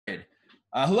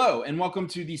Hello, and welcome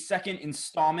to the second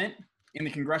installment in the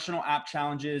Congressional App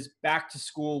Challenge's Back to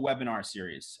School webinar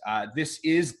series. This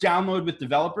is Download with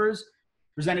Developers,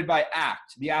 presented by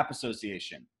ACT, the App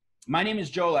Association. My name is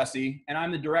Joe Alessi, and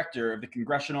I'm the director of the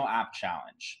Congressional App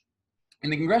Challenge. In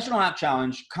the Congressional App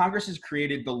Challenge, Congress has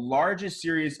created the largest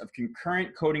series of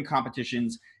concurrent coding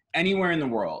competitions anywhere in the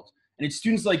world. And it's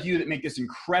students like you that make this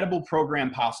incredible program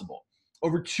possible.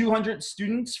 Over 200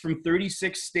 students from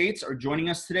 36 states are joining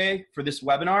us today for this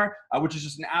webinar, which is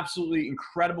just an absolutely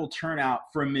incredible turnout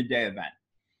for a midday event.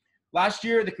 Last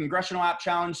year, the Congressional App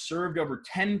Challenge served over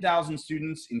 10,000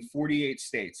 students in 48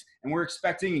 states, and we're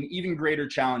expecting an even greater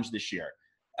challenge this year.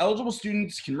 Eligible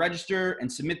students can register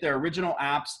and submit their original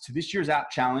apps to this year's App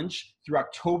Challenge through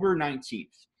October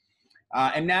 19th.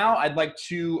 And now I'd like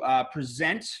to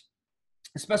present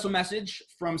a special message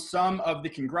from some of the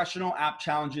Congressional App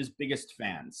Challenge's biggest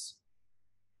fans.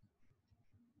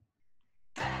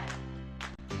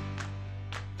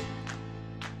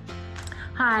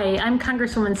 Hi, I'm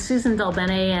Congresswoman Susan Delbene,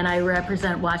 and I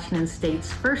represent Washington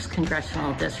State's 1st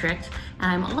Congressional District, and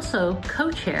I'm also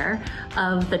co-chair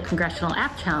of the Congressional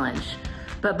App Challenge.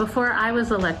 But before I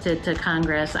was elected to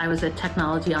Congress, I was a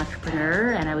technology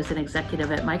entrepreneur and I was an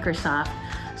executive at Microsoft.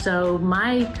 So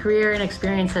my career and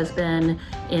experience has been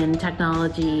in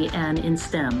technology and in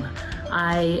STEM.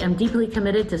 I am deeply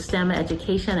committed to STEM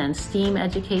education and STEAM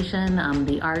education,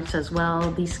 the arts as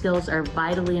well. These skills are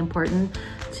vitally important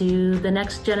to the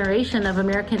next generation of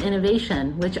American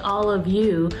innovation, which all of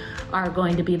you are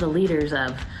going to be the leaders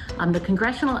of. The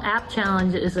Congressional App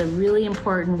Challenge is a really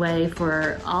important way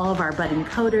for all of our budding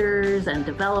coders and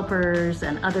developers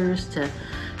and others to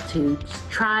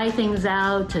try things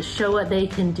out, to show what they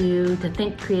can do, to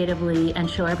think creatively, and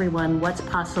show everyone what's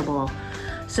possible.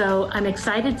 So I'm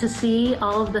excited to see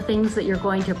all of the things that you're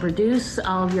going to produce,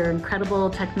 all of your incredible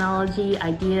technology,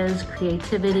 ideas,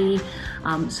 creativity.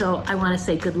 So I want to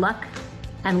say good luck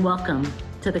and welcome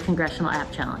to the Congressional App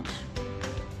Challenge.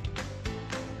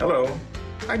 Hello,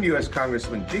 I'm U.S.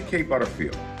 Congressman G.K.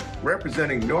 Butterfield,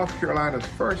 representing North Carolina's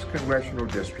 1st Congressional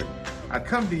District. I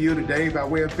come to you today by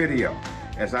way of video,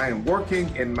 as I am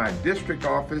working in my district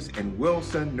office in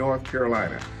Wilson, North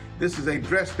Carolina. This is a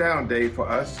dress-down day for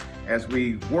us as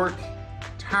we work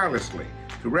tirelessly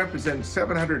to represent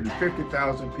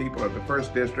 750,000 people of the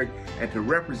 1st District and to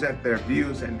represent their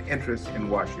views and interests in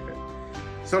Washington.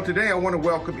 So today I want to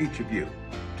welcome each of you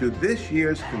to this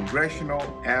year's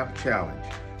Congressional App Challenge.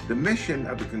 The mission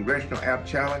of the Congressional App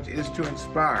Challenge is to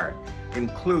inspire,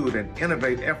 include, and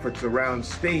innovate efforts around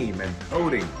STEAM and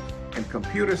coding and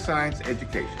computer science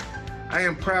education. I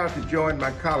am proud to join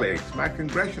my colleagues, my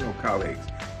congressional colleagues,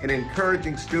 in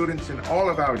encouraging students in all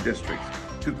of our districts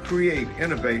to create,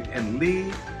 innovate, and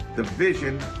lead the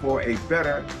vision for a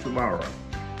better tomorrow.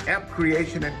 App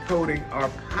creation and coding are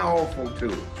powerful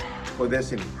tools for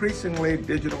this increasingly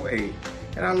digital age,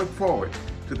 and I look forward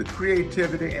to the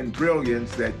creativity and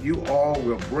brilliance that you all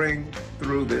will bring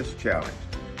through this challenge.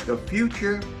 The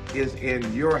future is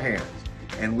in your hands,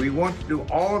 and we want to do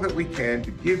all that we can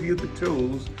to give you the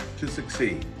tools to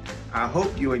succeed. I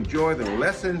hope you enjoy the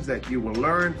lessons that you will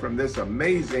learn from this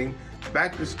amazing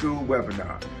Back to School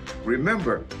webinar.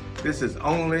 Remember, this is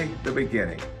only the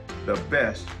beginning. The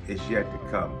best is yet to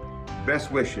come.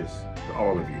 Best wishes to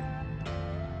all of you.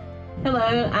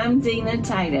 Hello, I'm Dina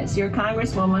Titus, your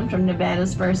Congresswoman from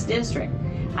Nevada's 1st District.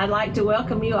 I'd like to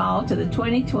welcome you all to the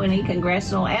 2020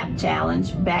 Congressional App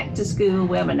Challenge Back to School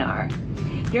webinar.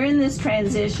 During this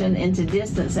transition into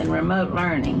distance and remote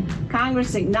learning,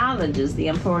 Congress acknowledges the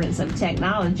importance of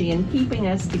technology in keeping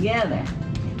us together.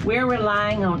 We're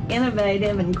relying on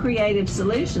innovative and creative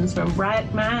solutions from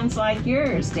bright minds like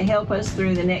yours to help us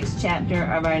through the next chapter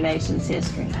of our nation's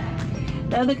history.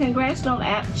 Though the Congressional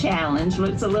App Challenge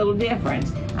looks a little different,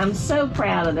 I'm so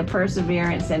proud of the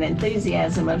perseverance and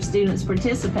enthusiasm of students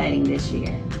participating this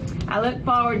year. I look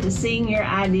forward to seeing your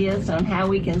ideas on how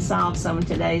we can solve some of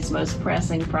today's most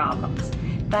pressing problems.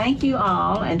 Thank you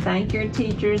all, and thank your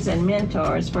teachers and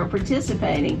mentors for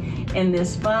participating in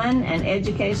this fun and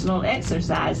educational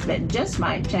exercise that just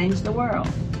might change the world.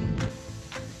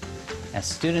 As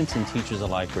students and teachers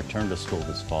alike return to school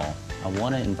this fall, I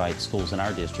want to invite schools in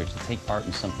our district to take part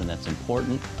in something that's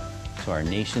important to our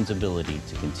nation's ability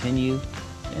to continue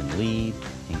and lead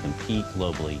and compete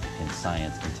globally in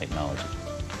science and technology,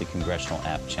 the Congressional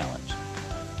App Challenge.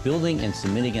 Building and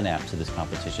submitting an app to this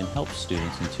competition helps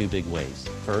students in 2 big ways.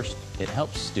 First, it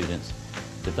helps students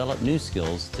develop new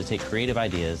skills to take creative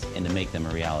ideas and to make them a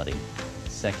reality.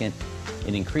 Second,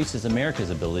 it increases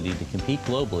America's ability to compete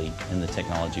globally in the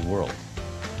technology world.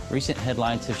 Recent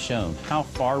headlines have shown how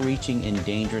far-reaching and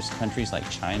dangerous countries like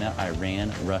China, Iran,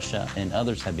 Russia, and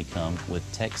others have become with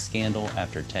tech scandal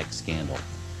after tech scandal.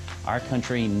 Our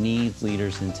country needs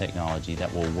leaders in technology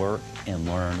that will work and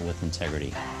learn with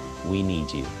integrity. We need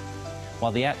you.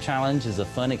 While the App Challenge is a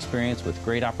fun experience with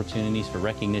great opportunities for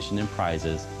recognition and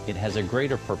prizes, it has a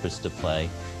greater purpose to play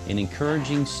in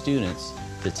encouraging students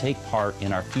to take part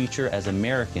in our future as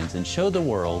Americans and show the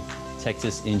world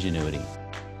Texas ingenuity.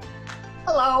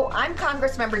 Hello, I'm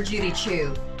Congressmember Judy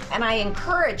Chu, and I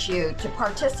encourage you to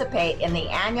participate in the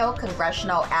annual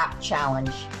Congressional App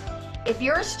Challenge. If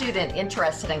you're a student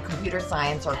interested in computer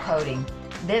science or coding,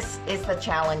 this is the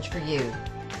challenge for you.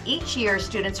 Each year,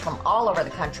 students from all over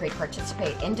the country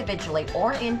participate individually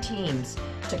or in teams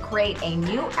to create a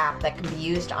new app that can be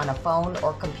used on a phone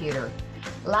or computer.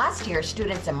 Last year,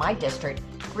 students in my district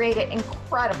created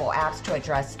incredible apps to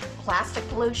address plastic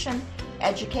pollution,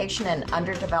 education in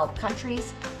underdeveloped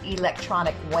countries,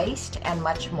 electronic waste, and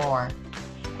much more.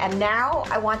 And now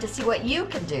I want to see what you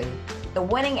can do. The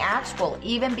winning apps will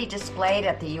even be displayed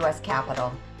at the U.S.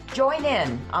 Capitol. Join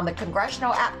in on the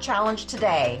Congressional App Challenge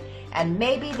today, and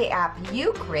maybe the app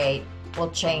you create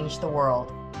will change the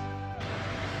world.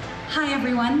 Hi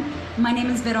everyone, my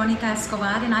name is Veronica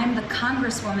Escobar and I'm the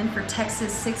Congresswoman for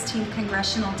Texas 16th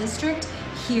Congressional District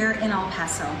here in El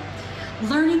Paso.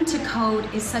 Learning to code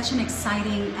is such an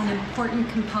exciting and important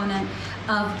component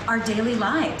of our daily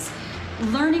lives.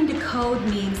 Learning to code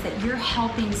means that you're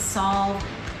helping solve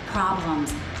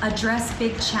problems, address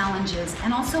big challenges,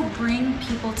 and also bring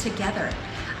people together.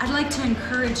 I'd like to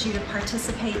encourage you to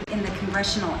participate in the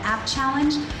Congressional App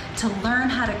Challenge, to learn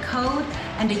how to code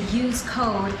and to use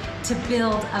code to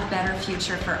build a better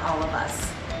future for all of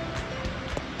us.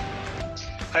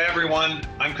 Hi everyone,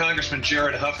 I'm Congressman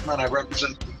Jared Huffman. I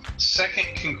represent the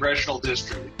 2nd Congressional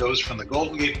District. It goes from the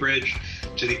Golden Gate Bridge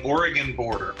to the Oregon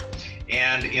border.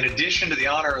 And in addition to the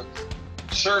honor of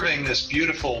serving this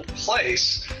beautiful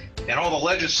place and all the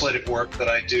legislative work that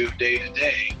I do day to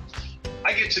day,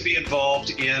 I get to be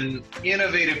involved in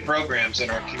innovative programs in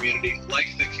our community like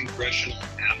the Congressional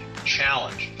App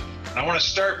Challenge. And I want to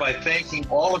start by thanking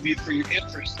all of you for your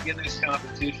interest in this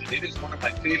competition. It is one of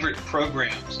my favorite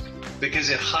programs because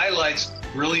it highlights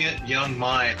brilliant young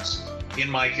minds in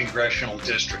my congressional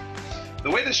district. The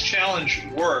way this challenge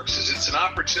works is it's an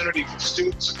opportunity for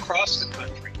students across the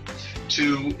country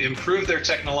to improve their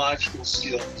technological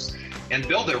skills and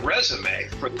build a resume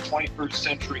for the 21st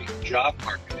century job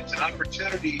market. It's an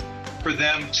opportunity for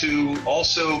them to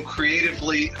also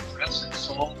creatively address and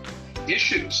solve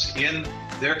issues in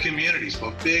their communities,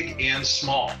 both big and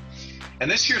small.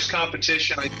 And this year's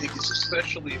competition, I think, is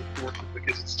especially important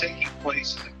because it's taking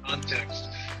place in the context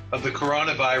of the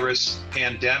coronavirus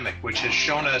pandemic, which has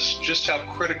shown us just how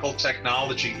critical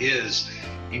technology is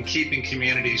in keeping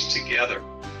communities together.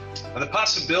 And the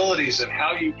possibilities of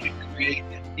how you can create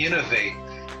and innovate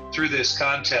through this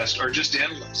contest are just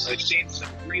endless. I've seen some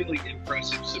really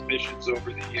impressive submissions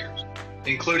over the years,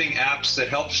 including apps that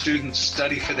help students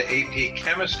study for the AP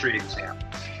chemistry exam,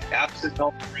 apps that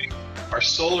help bring our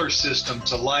solar system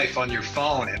to life on your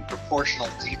phone in proportional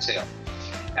detail,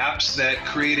 apps that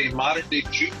create a modern-day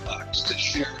jukebox to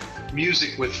share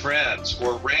music with friends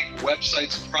or rank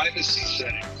websites' privacy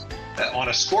settings on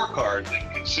a scorecard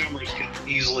that consumers can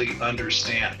easily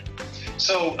understand.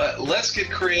 So let's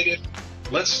get creative.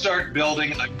 Let's start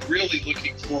building. I'm really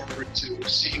looking forward to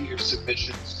seeing your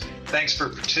submissions. Thanks for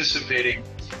participating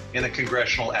in the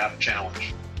Congressional App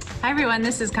Challenge. Hi, everyone.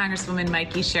 This is Congresswoman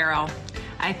Mikey Sherrill.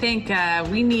 I think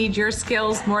we need your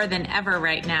skills more than ever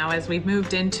right now as we've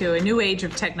moved into a new age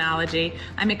of technology.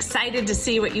 I'm excited to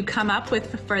see what you come up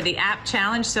with for the App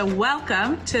Challenge. So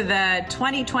welcome to the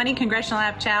 2020 Congressional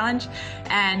App Challenge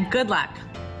and good luck.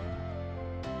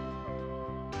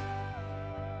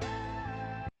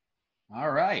 All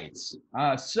right.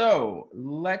 So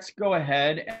let's go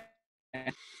ahead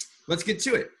and let's get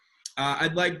to it.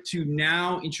 I'd like to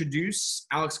now introduce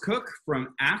Alex Cook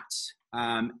from ACT.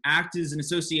 ACT is an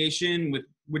association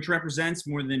which represents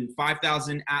more than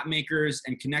 5,000 app makers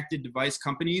and connected device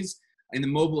companies in the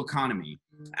mobile economy.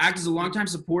 ACT is a longtime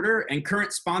supporter and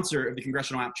current sponsor of the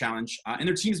Congressional App Challenge, and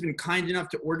their team has been kind enough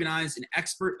to organize an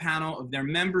expert panel of their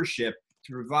membership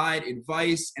to provide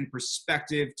advice and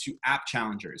perspective to app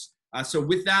challengers. So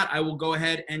with that, I will go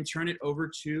ahead and turn it over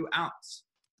to Alex.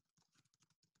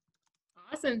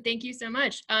 Awesome, thank you so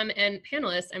much. And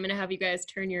panelists, I'm gonna have you guys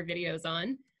turn your videos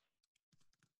on.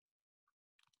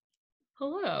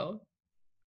 Hello.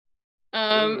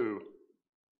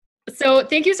 So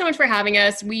thank you so much for having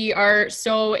us. We are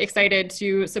so excited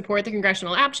to support the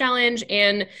Congressional App Challenge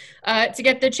and to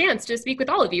get the chance to speak with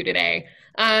all of you today.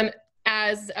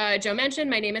 As Joe mentioned,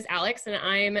 my name is Alex, and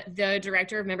I'm the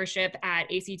Director of Membership at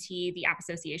ACT, the App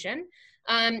Association.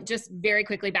 Just very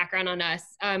quickly background on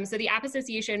us. So the App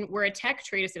Association, we're a tech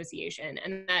trade association,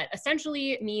 and that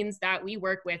essentially means that we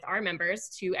work with our members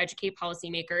to educate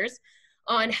policymakers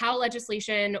on how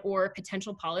legislation or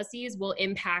potential policies will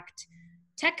impact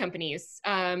tech companies.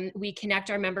 We connect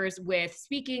our members with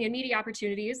speaking and media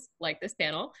opportunities like this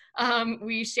panel.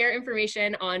 We share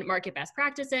information on market best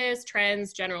practices,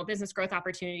 trends, general business growth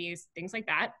opportunities, things like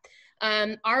that.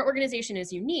 Our organization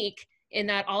is unique in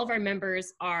that all of our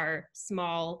members are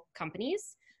small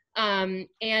companies,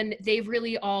 and they've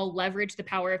really all leveraged the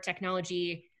power of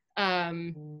technology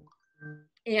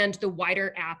and the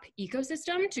wider app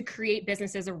ecosystem to create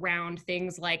businesses around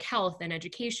things like health and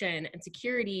education and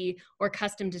security or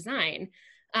custom design,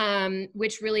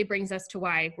 which really brings us to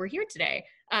why we're here today.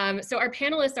 So our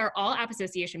panelists are all App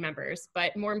Association members,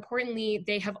 but more importantly,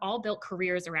 they have all built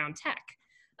careers around tech.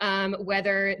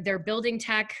 Whether they're building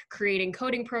tech, creating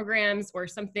coding programs, or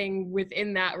something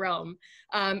within that realm.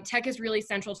 Tech is really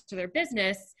central to their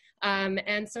business,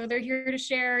 and so they're here to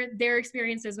share their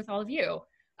experiences with all of you.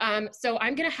 So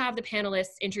I'm going to have the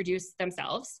panelists introduce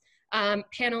themselves.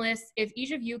 Panelists, if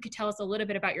each of you could tell us a little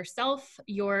bit about yourself,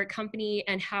 your company,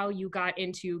 and how you got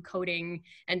into coding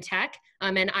and tech,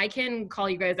 and I can call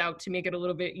you guys out to make it a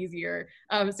little bit easier.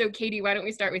 So Kaity, why don't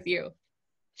we start with you?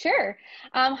 Sure.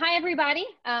 Hi, everybody.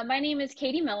 My name is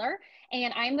Kaity Miller,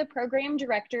 and I'm the program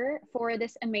director for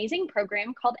this amazing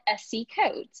program called SC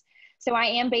Codes. So I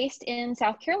am based in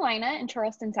South Carolina, in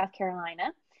Charleston, South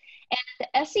Carolina.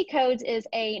 And SC Codes is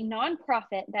a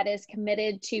nonprofit that is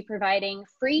committed to providing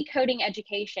free coding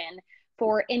education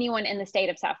for anyone in the state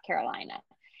of South Carolina.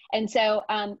 And so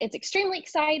it's extremely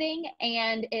exciting,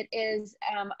 and it is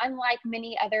unlike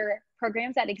many other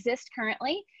programs that exist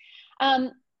currently.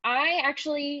 I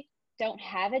actually don't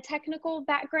have a technical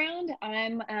background.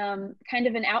 I'm kind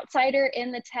of an outsider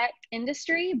in the tech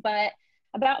industry, but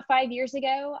about 5 years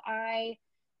ago, I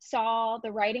saw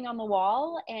the writing on the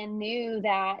wall and knew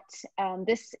that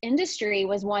this industry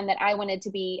was one that I wanted to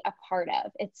be a part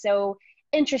of. It's so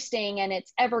interesting and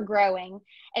it's ever growing.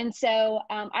 And so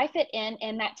I fit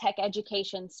in that tech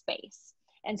education space.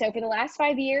 And so for the last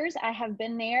 5 years, I have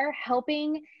been there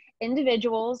helping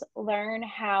individuals learn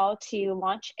how to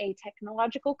launch a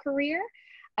technological career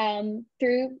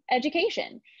through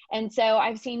education. And so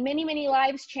I've seen many, many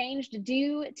lives changed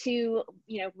due to,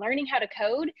 learning how to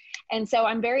code. And so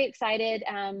I'm very excited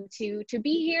to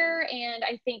be here. And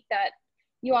I think that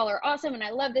you all are awesome. And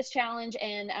I love this challenge.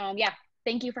 And yeah,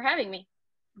 thank you for having me.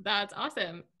 That's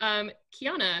awesome.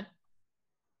 Qyana.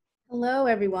 Hello,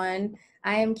 everyone.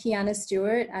 I am Qyana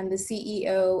Stewart. I'm the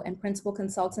CEO and principal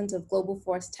consultant of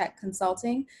GlobalForce Tech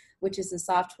Consulting, which is a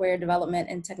software development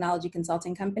and technology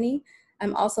consulting company.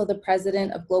 I'm also the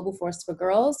president of GlobalForce for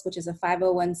Girls, which is a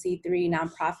 501c3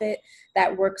 nonprofit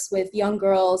that works with young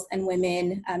girls and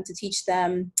women to teach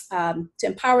them, to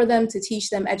empower them, to teach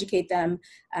them, educate them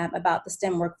about the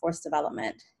STEM workforce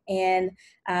development. And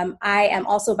I am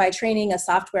also by training a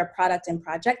software product and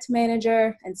project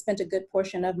manager, and spent a good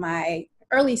portion of my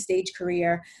early stage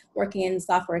career working in the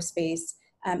software space,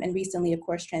 and recently, of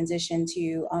course, transitioned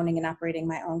to owning and operating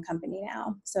my own company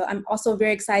now. So I'm also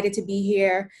very excited to be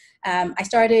here. I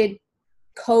started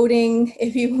coding,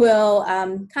 if you will,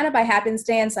 kind of by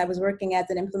happenstance. I was working as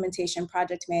an implementation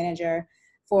project manager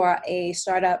for a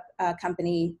startup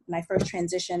company when I first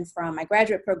transitioned from my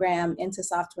graduate program into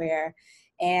software.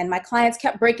 And my clients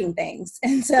kept breaking things.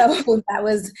 And so that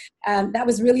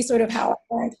was really sort of how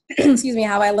I learned,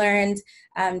 how I learned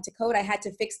to code. I had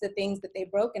to fix the things that they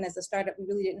broke. And as a startup, we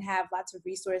really didn't have lots of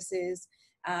resources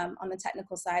on the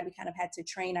technical side. We kind of had to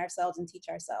train ourselves and teach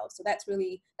ourselves. So that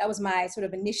was my sort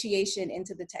of initiation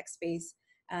into the tech space.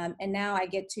 And now I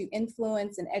get to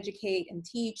influence and educate and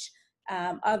teach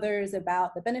others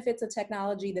about the benefits of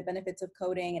technology, the benefits of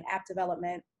coding and app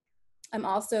development. I'm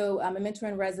also a mentor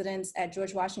in residence at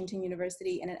George Washington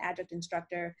University and an adjunct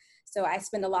instructor. So I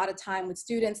spend a lot of time with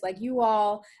students like you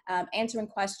all, answering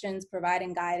questions,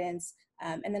 providing guidance,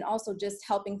 and then also just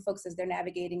helping folks as they're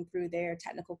navigating through their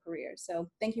technical careers. So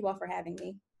thank you all for having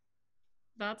me.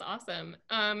 That's awesome.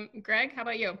 Greg, how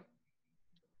about you?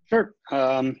 Sure.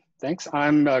 Thanks.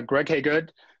 I'm Greg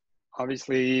Haygood,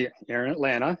 obviously here in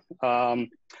Atlanta.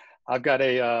 I've got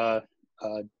a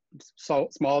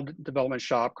small development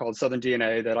shop called Southern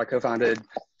DNA that I co-founded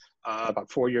about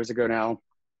 4 years ago now.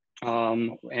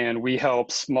 And we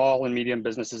help small and medium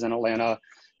businesses in Atlanta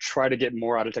try to get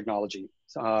more out of technology.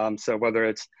 So whether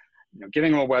it's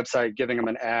giving them a website, giving them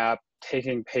an app,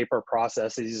 taking paper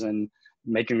processes and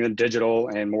making them digital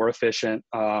and more efficient,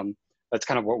 that's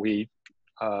kind of what we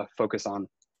focus on.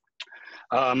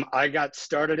 I got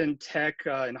started in tech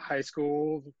in high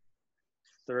school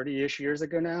 30-ish years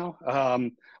ago now,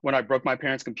 when I broke my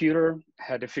parents' computer,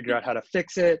 had to figure out how to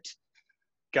fix it,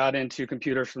 got into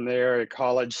computers from there. At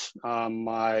college,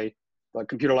 my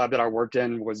computer lab that I worked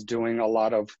in was doing a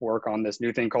lot of work on this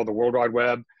new thing called the World Wide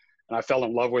Web, and I fell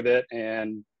in love with it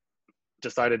and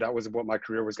decided that was what my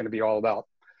career was going to be all about.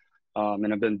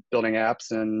 And I've been building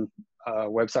apps and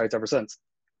websites ever since.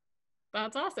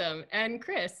 That's awesome. And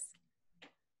Chris?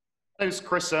 My name is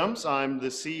Chris Sims. I'm the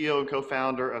CEO and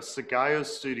co-founder of Sigao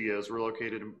Studios. We're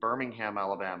located in Birmingham,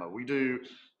 Alabama. We do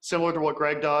similar to what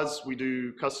Greg does. We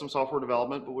do custom software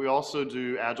development, but we also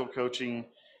do agile coaching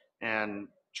and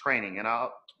training. And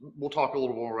we'll talk a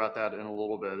little more about that in a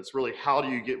little bit. It's really how do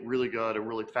you get really good and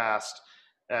really fast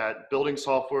at building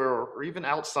software, or even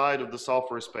outside of the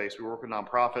software space. We work with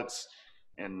nonprofits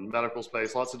and medical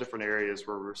space, lots of different areas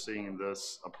where we're seeing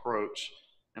this approach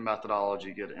and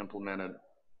methodology get implemented.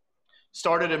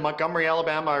 Started in Montgomery,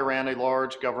 Alabama. I ran a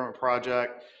large government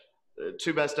project. The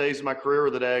 2 best days of my career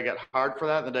were the day I got hired for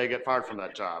that and the day I got fired from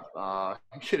that job.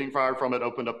 Getting fired from it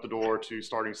opened up the door to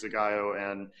starting Sigao,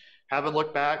 and haven't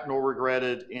looked back nor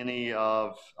regretted any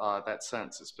of that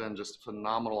since. It's been just a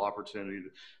phenomenal opportunity.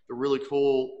 The really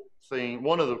cool thing,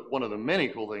 one of the many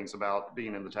cool things about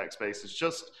being in the tech space is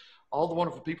just all the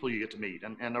wonderful people you get to meet,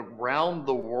 and around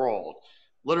the world,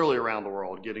 literally around the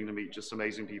world, getting to meet just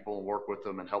amazing people and work with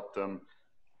them and help them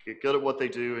get good at what they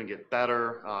do and get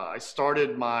better. I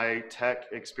started my tech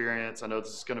experience, I know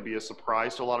this is going to be a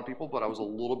surprise to a lot of people, but I was a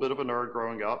little bit of a nerd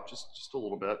growing up, just a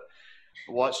little bit.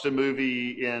 I watched a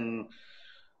movie in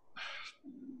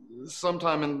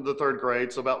sometime in the 3rd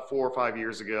grade, so about 4 or 5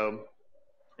 years ago,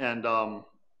 and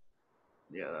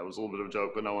yeah, that was a little bit of a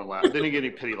joke, but no one laughed. Didn't get any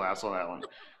pity laughs on that one.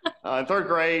 In 3rd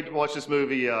grade, watched this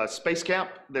movie, Space Camp.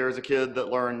 There was a kid that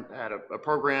had a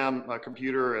program, a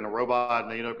computer, and a robot,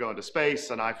 and they ended up going to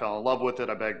space, and I fell in love with it.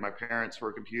 I begged my parents for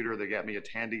a computer. They got me a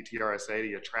Tandy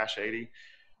TRS-80, a Trash 80,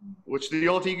 which the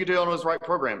only thing you can do on this right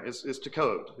program is to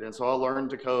code. And so I learned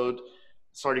to code,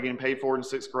 started getting paid for it in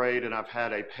 6th grade, and I've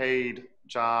had a paid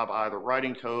job either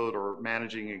writing code or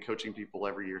managing and coaching people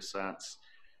every year since.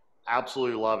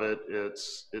 Absolutely love it.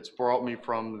 It's brought me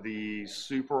from the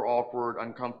super awkward,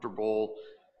 uncomfortable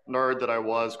nerd that I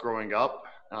was growing up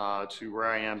to where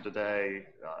I am today,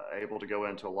 able to go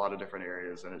into a lot of different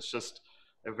areas. And it's just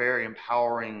a very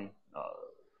empowering,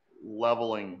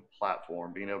 leveling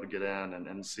platform, being able to get in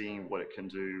and seeing what it can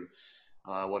do,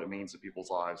 what it means to people's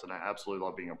lives. And I absolutely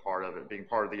love being a part of it. Being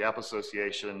part of the App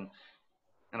Association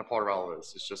and a part of all of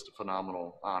this. It's just a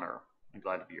phenomenal honor. I'm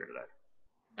glad to be here today.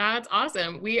 That's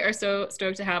awesome. We are so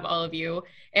stoked to have all of you.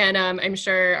 And I'm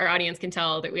sure our audience can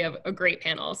tell that we have a great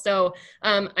panel. So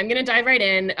I'm going to dive right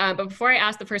in. But before I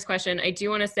ask the first question, I do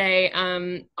want to say,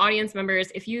 audience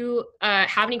members, if you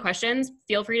have any questions,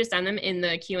 feel free to send them in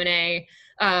the Q&A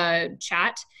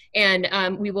chat,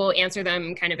 and we will answer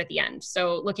them kind of at the end.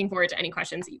 So looking forward to any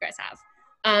questions that you guys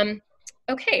have.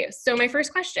 Okay, so my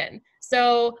first question.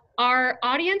 So our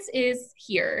audience is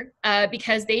here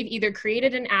because they've either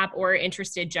created an app or are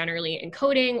interested generally in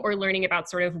coding or learning about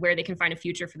sort of where they can find a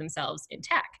future for themselves in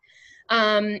tech.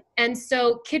 And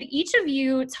so could each of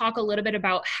you talk a little bit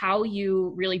about how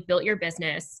you really built your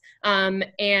business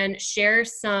and share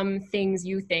some things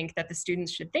you think that the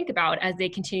students should think about as they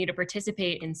continue to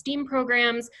participate in STEAM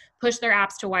programs, push their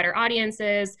apps to wider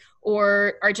audiences,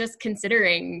 or are just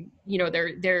considering, you know,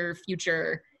 their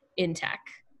future in tech?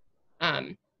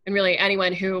 And really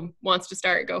anyone who wants to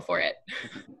start, go for it.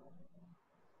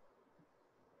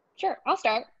 Sure, I'll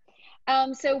start.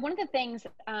 So one of the things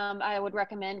I would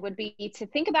recommend would be to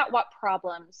think about what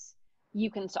problems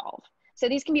you can solve. So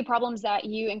these can be problems that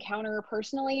you encounter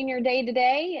personally in your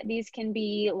day-to-day. These can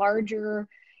be larger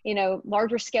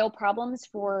scale problems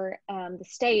for the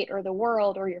state or the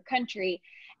world or your country.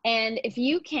 And if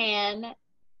you can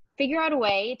figure out a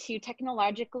way to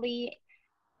technologically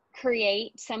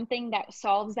create something that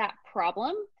solves that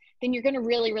problem, then you're going to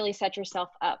really, really set yourself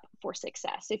up for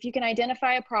success. If you can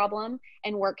identify a problem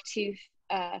and work to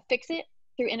fix it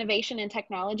through innovation and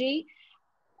technology,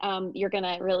 you're going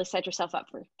to really set yourself up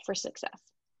for success.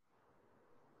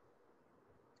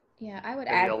 Yeah, I would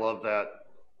add. I love that.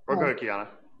 Or go ahead, Qyana.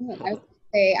 I would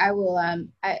say I will.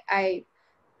 I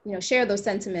share those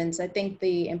sentiments. I think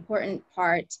the important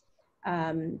part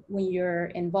when you're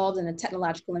involved in a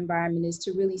technological environment is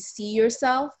to really see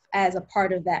yourself as a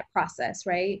part of that process,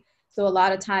 right? So a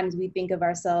lot of times we think of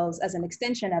ourselves as an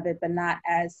extension of it, but not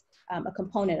as a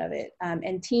component of it.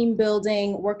 And team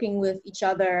building, working with each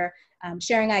other,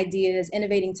 sharing ideas,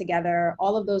 innovating together,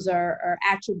 all of those are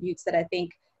attributes that I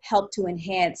think help to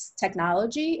enhance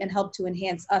technology and help to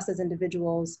enhance us as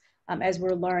individuals as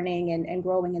we're learning and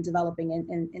growing and developing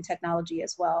in technology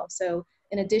as well. So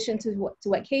in addition to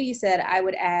what Kaity said, I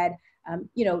would add,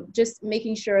 just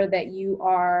making sure that you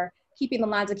are keeping the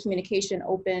lines of communication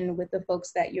open with the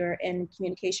folks that you're in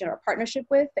communication or partnership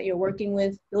with, that you're working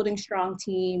with, building strong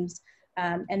teams,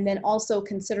 and then also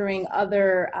considering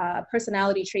other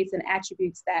personality traits and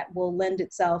attributes that will lend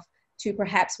itself to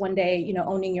perhaps one day,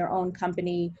 owning your own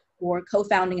company or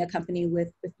co-founding a company with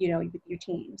your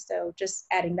team. So just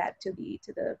adding that to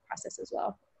the process as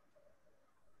well.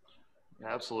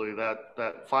 Absolutely,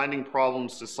 that finding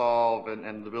problems to solve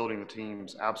and the building the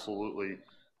teams, absolutely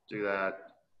do that.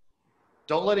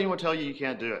 Don't let anyone tell you you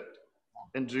can't do it,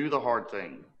 and do the hard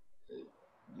thing.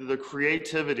 The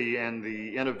creativity and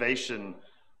the innovation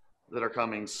that are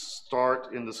coming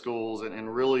start in the schools,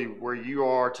 and really where you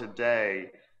are today.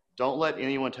 Don't let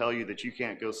anyone tell you that you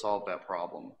can't go solve that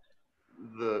problem.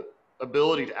 The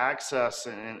ability to access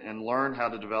and learn how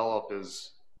to develop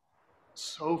is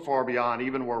so far beyond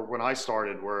even when I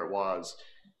started where it was.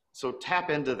 So tap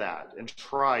into that and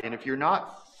try. And if you're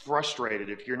not frustrated,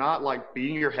 if you're not like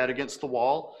beating your head against the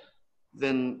wall,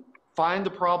 then find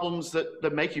the problems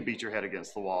that make you beat your head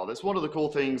against the wall. That's one of the cool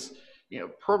things.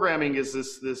 Programming is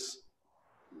this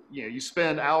you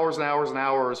spend hours and hours and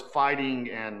hours fighting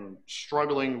and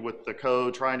struggling with the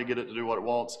code, trying to get it to do what it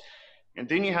wants. And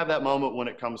then you have that moment when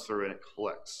it comes through and it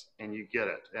clicks and you get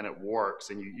it and it works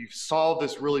and you solve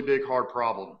this really big, hard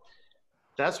problem.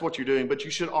 That's what you're doing. But you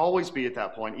should always be at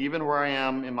that point, even where I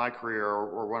am in my career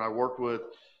or when I work with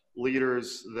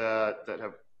leaders that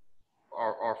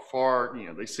are far,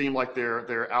 they seem like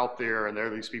they're out there and they're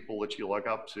these people that you look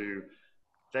up to.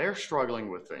 They're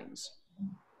struggling with things.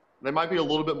 They might be a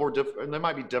little bit more different, they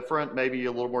might be different, maybe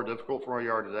a little more difficult from where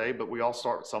you are today, but we all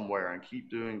start somewhere and keep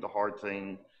doing the hard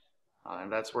thing.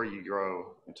 And that's where you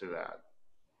grow into that.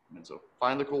 And so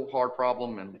find the cool, hard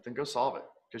problem and then go solve it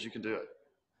because you can do it.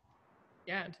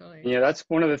 Yeah, totally. Yeah, that's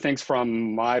one of the things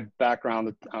from my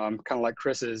background, kind of like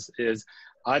Chris's, is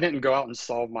I didn't go out and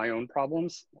solve my own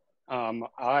problems.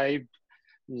 I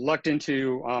lucked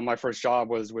into my first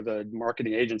job was with a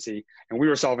marketing agency, and we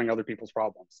were solving other people's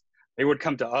problems. They would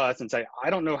come to us and say, I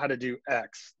don't know how to do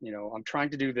X. I'm trying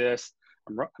to do this.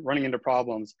 I'm running into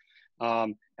problems.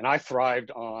 And I thrived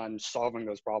on solving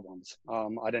those problems.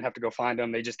 I didn't have to go find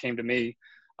them. They just came to me.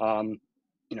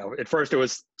 At first it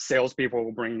was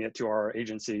salespeople bringing it to our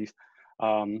agency.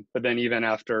 But then even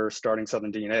after starting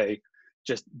Southern DNA,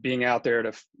 just being out there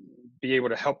to be able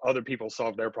to help other people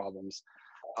solve their problems.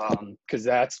 Because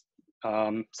that's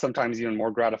sometimes even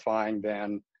more gratifying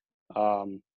than,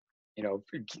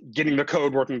 getting the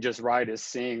code working just right is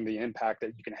seeing the impact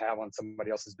that you can have on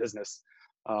somebody else's business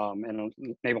and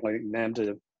enabling them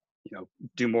to,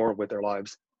 do more with their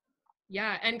lives.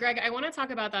 Yeah. And Greg, I want to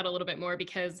talk about that a little bit more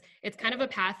because it's kind of a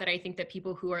path that I think that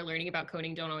people who are learning about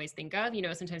coding don't always think of.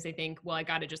 Sometimes they think, well, I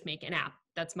got to just make an app.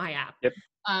 That's my app. Yep.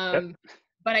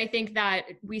 But I think that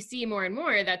we see more and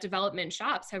more that development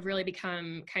shops have really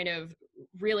become kind of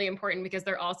really important because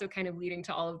they're also kind of leading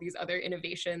to all of these other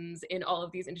innovations in all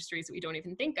of these industries that we don't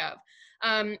even think of.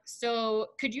 So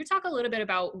could you talk a little bit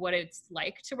about what it's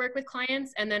like to work with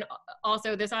clients? And then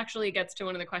also this actually gets to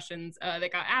one of the questions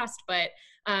that got asked, but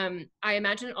I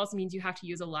imagine it also means you have to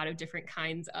use a lot of different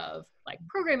kinds of like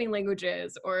programming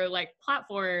languages or like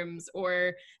platforms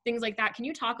or things like that. Can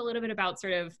you talk a little bit about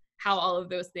sort of how all of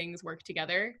those things work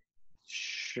together?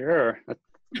 Sure.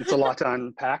 It's a lot to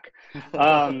unpack.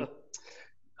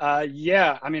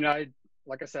 Yeah, I mean,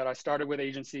 like I said, I started with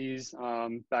agencies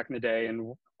back in the day,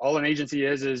 and all an agency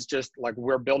is just like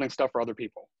we're building stuff for other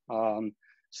people.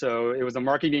 So it was a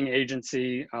marketing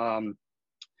agency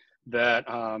that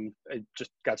it just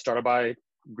got started by a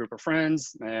group of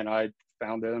friends, and I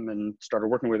found them and started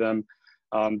working with them.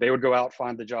 They would go out,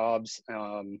 find the jobs,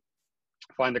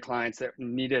 find the clients that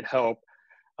needed help.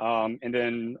 And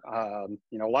then, a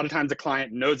lot of times the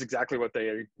client knows exactly what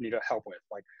they need help with.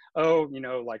 Like, oh,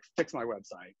 like fix my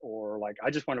website, or like, I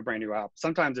just want a brand new app.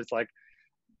 Sometimes it's like,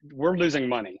 we're losing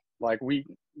money. Like we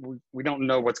don't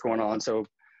know what's going on. So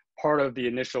part of the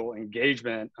initial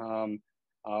engagement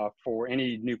for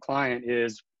any new client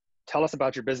is tell us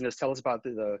about your business, tell us about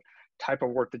the type of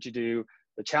work that you do,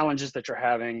 the challenges that you're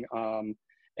having,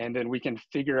 and then we can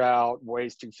figure out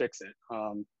ways to fix it.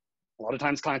 A lot of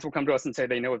times clients will come to us and say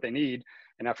they know what they need.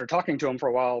 And after talking to them for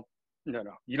a while, no,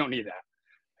 you don't need that.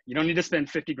 You don't need to spend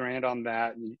 50 grand on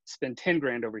that. You spend 10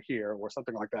 grand over here or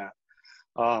something like that.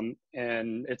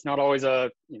 And it's not always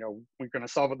we're going to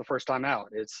solve it the first time out.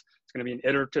 It's going to be an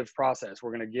iterative process.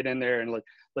 We're going to get in there and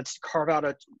let's carve out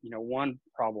one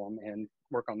problem and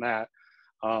work on that.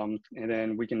 And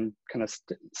then we can kind of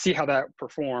see how that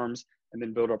performs and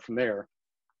then build up from there.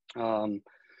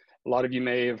 A lot of you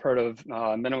may have heard of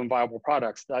minimum viable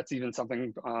products. That's even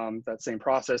something, that same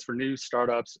process for new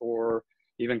startups or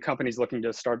even companies looking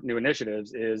to start new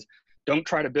initiatives is don't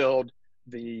try to build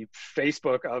the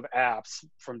Facebook of apps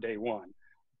from day one.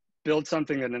 Build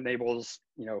something that enables,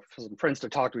 some friends to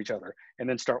talk to each other and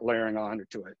then start layering on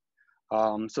to it.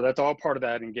 So that's all part of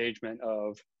that engagement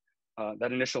of,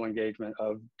 that initial engagement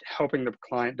of helping the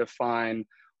client define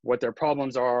what their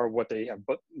problems are, what they have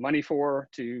money for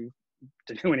to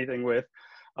do anything with,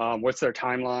 what's their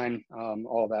timeline,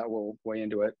 all that will weigh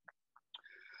into it.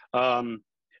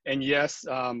 And yes,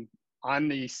 I'm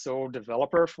the sole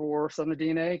developer for Southern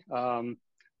DNA.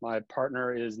 My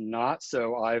partner is not,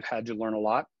 so I've had to learn a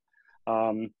lot.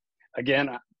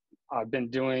 Again, I've been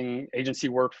doing agency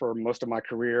work for most of my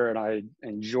career and I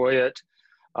enjoy it.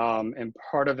 And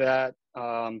part of that,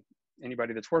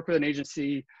 anybody that's worked with an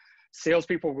agency,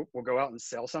 salespeople will go out and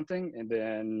sell something and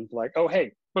then like, oh,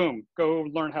 hey, boom, go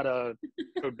learn how to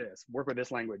code this, work with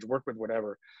this language, work with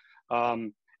whatever.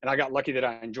 And I got lucky that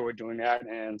I enjoyed doing that.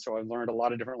 And so I've learned a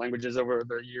lot of different languages over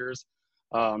the years.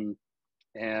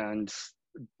 And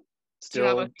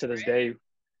still to this day,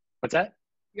 what's that?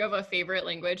 You have a favorite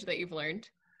language that you've learned?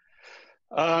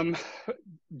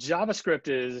 JavaScript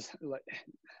is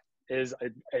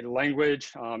a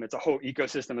language. It's a whole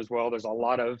ecosystem as well. There's a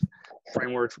lot of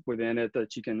frameworks within it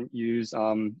that you can use.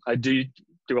 I do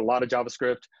a lot of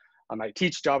JavaScript. I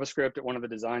teach JavaScript at one of the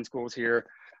design schools here.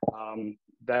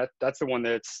 That's the one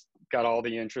that's got all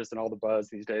the interest and all the buzz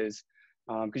these days.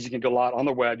 Because you can do a lot on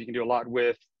the web. You can do a lot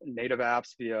with native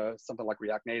apps via something like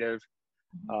React Native.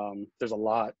 There's a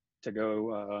lot to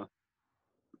go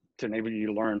to enable you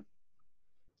to learn.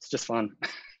 It's just fun.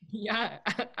 Yeah,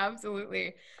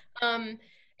 absolutely. And,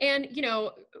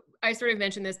 I sort of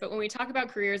mentioned this, but when we talk about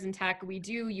careers in tech, we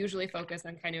do usually focus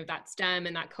on kind of that STEM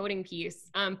and that coding piece.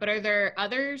 But are there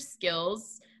other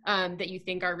skills that you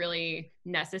think are really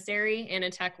necessary in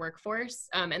a tech workforce?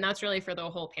 And that's really for the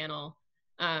whole panel.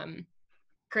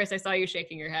 Chris, I saw you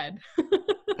shaking your head.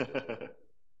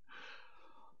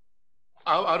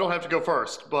 I don't have to go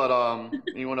first, but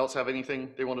anyone else have anything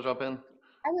they want to jump in?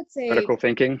 I would say critical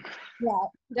thinking. Yeah,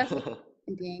 definitely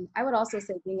thinking. I would also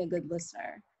say being a good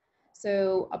listener.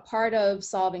 So a part of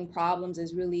solving problems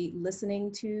is really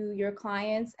listening to your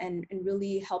clients and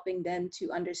really helping them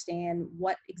to understand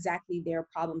what exactly their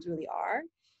problems really are.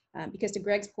 Because to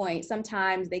Greg's point,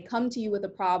 sometimes they come to you with a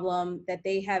problem that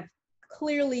they have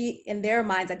clearly in their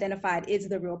minds identified is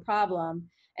the real problem.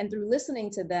 And through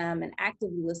listening to them and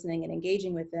actively listening and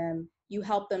engaging with them, you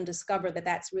help them discover that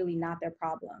that's really not their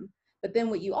problem. But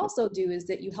then what you also do is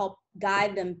that you help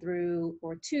guide them through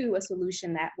or to a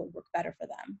solution that would work better for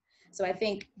them. So I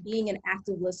think being an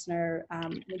active listener,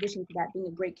 in addition to that, being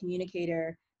a great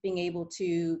communicator, being able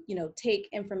to, take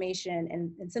information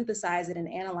and synthesize it and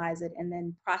analyze it and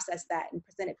then process that and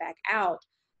present it back out,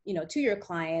 to your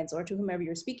clients or to whomever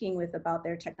you're speaking with about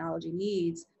their technology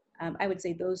needs. I would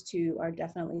say those two are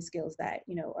definitely skills that,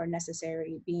 are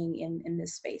necessary being in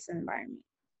this space and environment.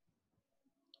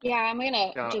 Yeah, I'm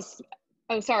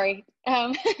gonna sorry.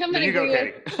 I'm gonna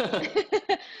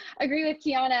agree with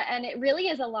Qyana, and it really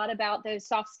is a lot about those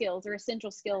soft skills or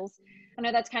essential skills. I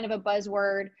know that's kind of a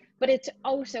buzzword, but it's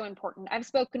oh so important. I've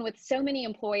spoken with so many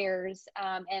employers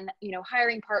and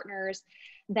hiring partners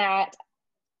that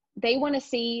they want to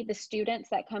see the students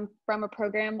that come from a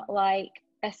program like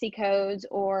SC Codes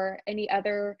or any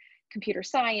other computer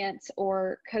science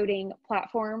or coding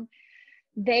platform.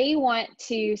 They want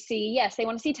to see, yes, they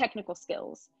want to see technical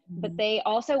skills, but they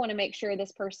also want to make sure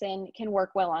this person can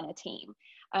work well on a team,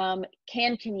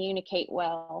 can communicate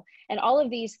well, and all of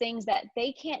these things that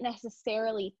they can't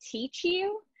necessarily teach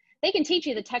you. They can teach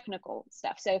you the technical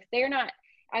stuff. So if they're not,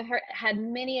 I've had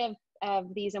many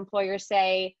of these employers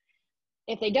say,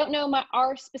 if they don't know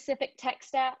our specific tech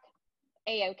stack,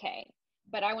 A-okay.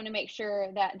 But I want to make sure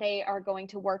that they are going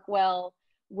to work well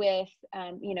with,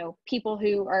 people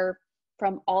who are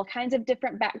from all kinds of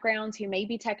different backgrounds, who may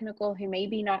be technical, who may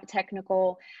be not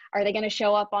technical. Are they going to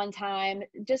show up on time?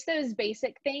 Just those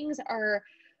basic things are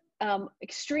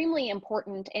extremely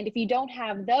important. And if you don't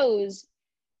have those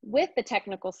with the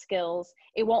technical skills,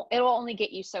 it will only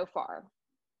get you so far.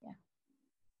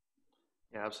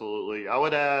 Yeah, absolutely. I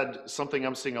would add something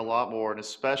I'm seeing a lot more, and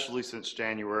especially since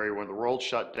January when the world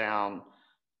shut down.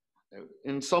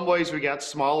 In some ways we got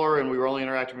smaller and we were only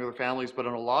interacting with our families, but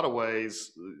in a lot of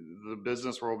ways the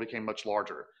business world became much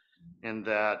larger. And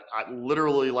that I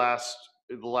literally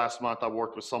the last month I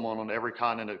worked with someone on every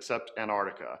continent except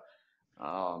Antarctica.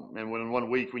 And when in 1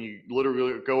 week, when you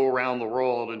literally go around the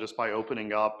world and just by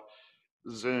opening up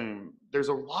Zoom, there's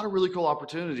a lot of really cool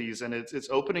opportunities, and it's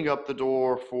opening up the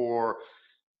door for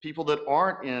people that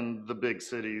aren't in the big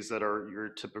cities that are your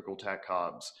typical tech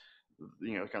hubs,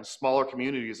 you know, kind of smaller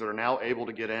communities that are now able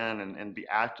to get in and be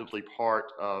actively part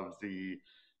of the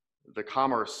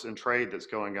commerce and trade that's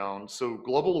going on. So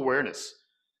global awareness.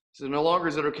 So no longer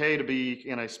is it okay to be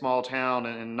in a small town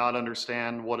and not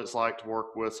understand what it's like to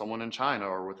work with someone in China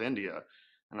or with India,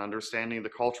 and understanding the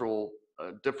cultural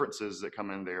differences that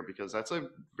come in there, because that's a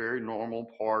very normal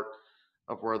part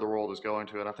of where the world is going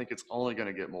to. And I think it's only going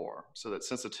to get more. So that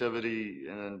sensitivity,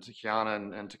 and to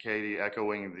Qyana and to Kaity,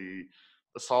 echoing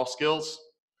the soft skills,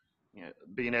 you know,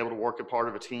 being able to work a part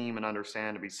of a team and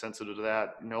understand, to be sensitive to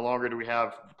that. No longer do we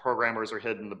have programmers are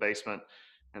hidden in the basement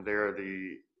and they're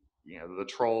the, you know, the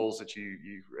trolls that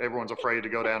everyone's afraid to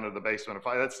go down to the basement and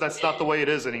fight. That's not the way it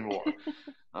is anymore.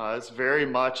 It's very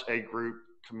much a group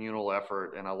communal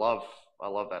effort, and I love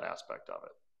that aspect of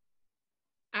it.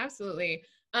 Absolutely.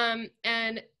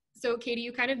 And so Kaity,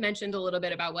 you kind of mentioned a little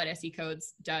bit about what SE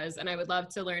Codes does, and I would love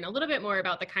to learn a little bit more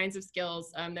about the kinds of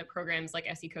skills that programs like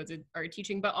SE Codes are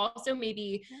teaching, but also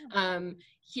maybe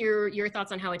hear your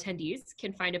thoughts on how attendees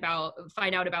can find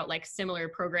out about like similar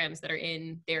programs that are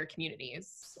in their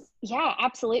communities. Yeah,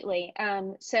 absolutely.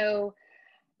 So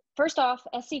first off,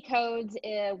 SE Codes,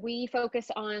 we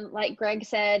focus on, like Greg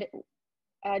said,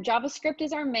 JavaScript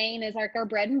is our main, is like our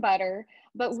bread and butter,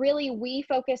 but really we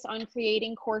focus on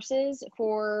creating courses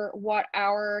for what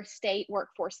our state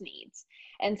workforce needs.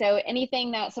 And so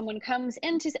anything that someone comes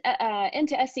into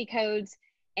SE Codes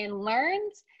and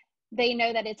learns, they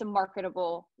know that it's a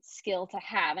marketable skill to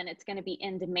have and it's going to be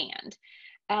in demand.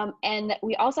 And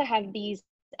we also have these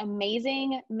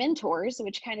amazing mentors,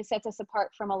 which kind of sets us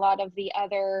apart from a lot of the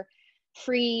other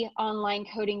free online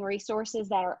coding resources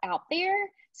that are out there.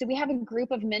 So we have a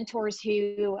group of mentors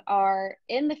who are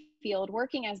in the field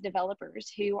working as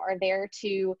developers, who are there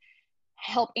to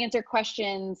help answer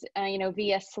questions, you know,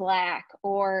 via Slack,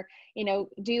 or, you know,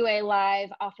 do a live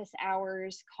office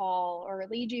hours call, or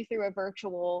lead you through a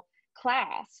virtual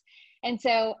class. And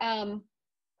so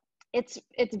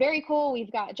it's very cool.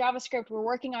 We've got JavaScript. We're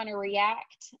working on a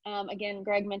React. Again,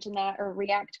 Greg mentioned that, or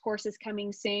React courses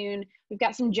coming soon. We've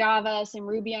got some Java, some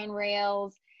Ruby on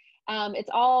Rails. It's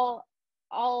all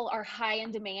are high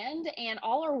in demand, and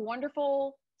all are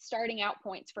wonderful starting out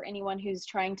points for anyone who's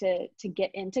trying to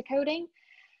get into coding.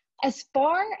 As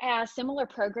far as similar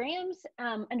programs,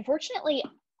 unfortunately,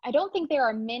 I don't think there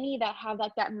are many that have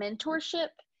like that mentorship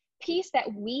piece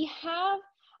that we have.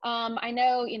 I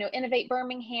know, you know, Innovate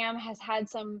Birmingham has had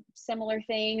some similar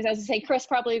things. As I say, Chris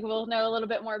probably will know a little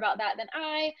bit more about that than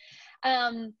I.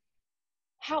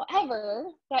 However,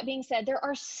 that being said, there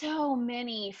are so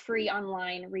many free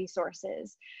online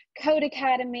resources. Code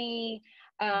Academy,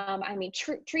 I mean,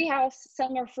 Treehouse,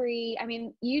 some are free. I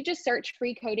mean, you just search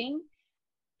free coding,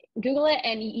 Google it,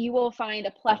 and you will find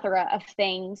a plethora of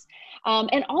things.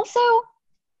 And also,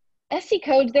 SE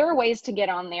Codes, there are ways to get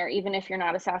on there, even if you're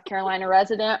not a South Carolina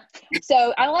resident.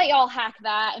 So I'll let y'all hack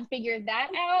that and figure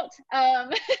that out.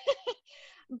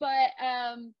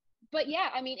 But yeah,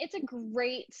 I mean, it's a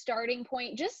great starting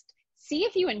point. Just see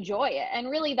if you enjoy it. And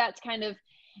really, that's kind of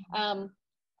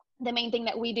the main thing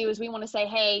that we do, is we want to say,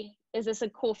 hey, is this a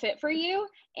cool fit for you?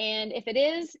 And if it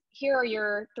is, here are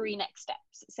your 3 next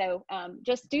steps. So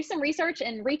just do some research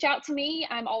and reach out to me.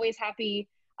 I'm always happy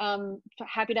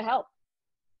to help.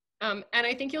 And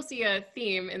I think you'll see a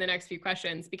theme in the next few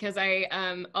questions, because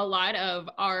a lot of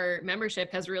our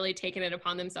membership has really taken it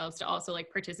upon themselves to also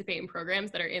like participate in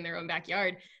programs that are in their own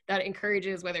backyard that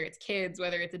encourages, whether it's kids,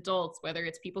 whether it's adults, whether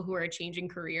it's people who are changing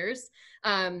careers,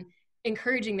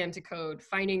 encouraging them to code,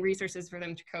 finding resources for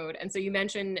them to code. And so you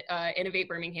mentioned Innovate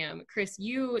Birmingham. Chris,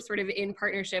 you sort of in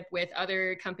partnership with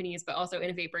other companies, but also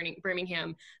Innovate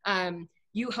Birmingham,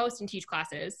 you host and teach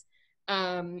classes,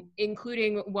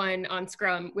 including one on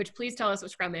Scrum, which please tell us what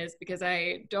Scrum is, because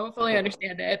I don't fully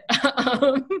understand it.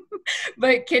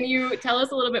 But can you tell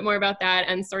us a little bit more about that,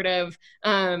 and sort of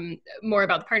more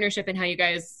about the partnership and how you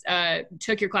guys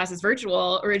took your classes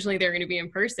virtual? Originally, they were going to be in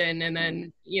person, and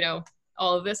then, you know,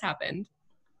 all of this happened.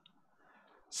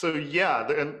 So yeah,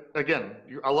 and again,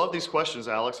 I love these questions,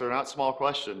 Alex. They're not small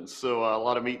questions, so a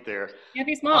lot of meat there. Can't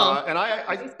be small. And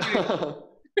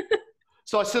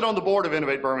So I sit on the board of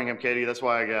Innovate Birmingham, Kaity. That's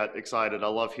why I got excited. I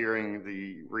love hearing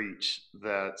the reach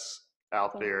that's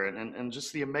out there, and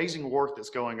just the amazing work that's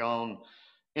going on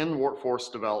in workforce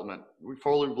development. We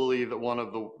fully believe that one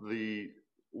of the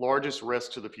largest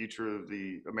risks to the future of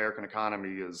the American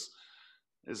economy is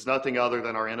is nothing other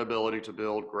than our inability to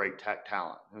build great tech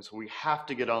talent. And so we have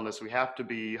to get on this. We have to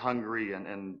be hungry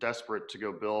and desperate to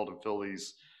go build and fill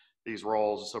these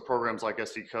roles. So programs like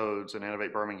SC Codes and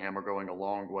Innovate Birmingham are going a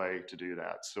long way to do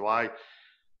that. So I,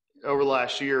 over the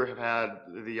last year, have had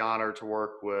the honor to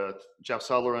work with Jeff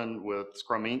Sutherland with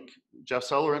Scrum Inc. Jeff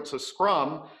Sutherland, so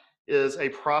Scrum is a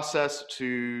process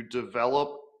to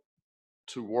develop,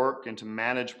 to work, and to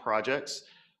manage projects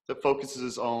that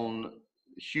focuses on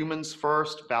humans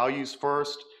first, values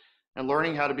first, and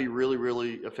learning how to be really,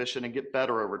 really efficient and get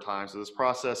better over time. So this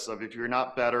process of if you're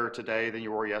not better today than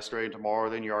you were yesterday and tomorrow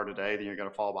than you are today, then you're going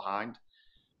to fall behind.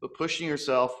 But pushing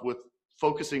yourself with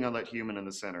focusing on that human in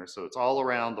the center. So it's all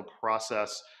around the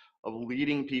process of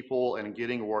leading people and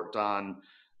getting work done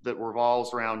that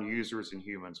revolves around users and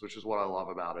humans, which is what I love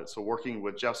about it. So working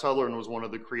with Jeff Sutherland was one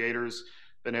of the creators,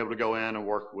 been able to go in and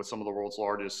work with some of the world's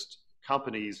largest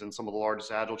companies and some of the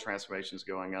largest agile transformations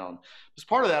going on. As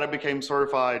part of that, I became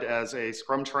certified as a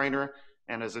Scrum trainer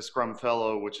and as a Scrum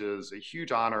fellow, which is a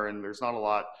huge honor, and there's not a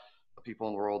lot of people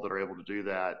in the world that are able to do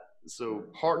that. So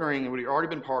partnering, we'd already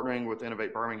been partnering with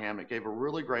Innovate Birmingham. It gave a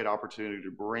really great opportunity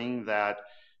to bring that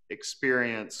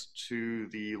experience to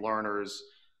the learners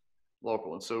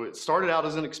local. And so it started out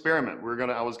as an experiment.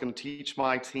 I was gonna teach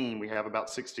my team. We have about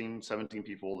 16, 17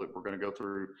 people that we're gonna go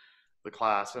through the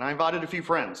class. And I invited a few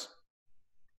friends.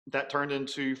 That turned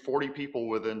into 40 people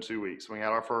within 2 weeks. We had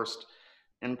our first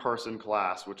in-person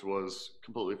class, which was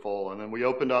completely full. And then we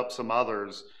opened up some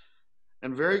others.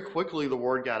 And very quickly, the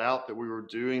word got out that we were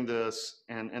doing this.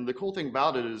 And the cool thing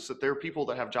about it is that there are people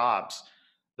that have jobs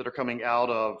that are coming out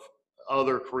of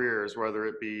other careers, whether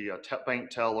it be a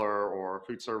bank teller or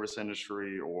food service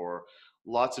industry or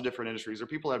lots of different industries. Or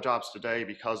people have jobs today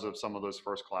because of some of those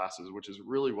first classes, which is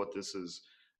really what this is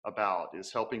about,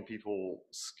 is helping people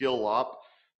skill up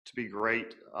to be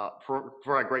great,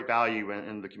 provide great value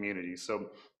in the community. So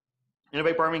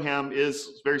Innovate Birmingham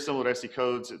is very similar to SC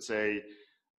Codes. It's a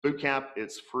boot camp.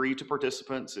 It's free to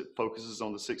participants. It focuses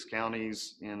on the 6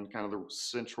 counties in kind of the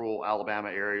central Alabama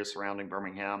area surrounding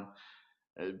Birmingham.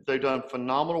 They've done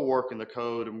phenomenal work in the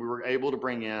code, and we were able to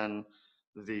bring in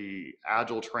the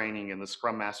Agile training and the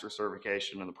Scrum Master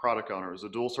certification and the product owner. It's a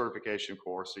dual certification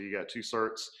course. So you got 2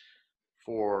 certs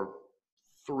for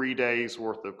 3 days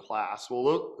worth of class. Well,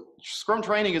 look, Scrum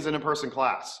training is an in-person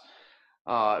class.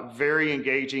 Very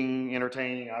engaging,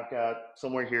 entertaining. I've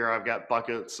got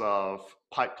buckets of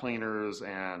pipe cleaners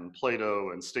and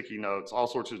Play-Doh and sticky notes, all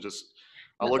sorts of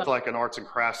I looked like an arts and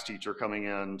crafts teacher coming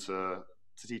in to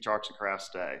teach arts and crafts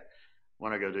day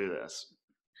when I go do this.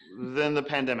 Then the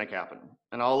pandemic happened,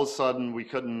 and all of a sudden we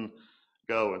couldn't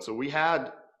go. And so we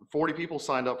had 40 people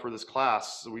signed up for this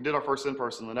class. So we did our first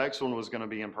in-person. The next one was going to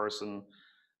be in person.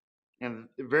 And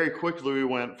very quickly we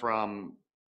went from,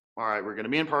 all right, we're going to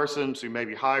be in person to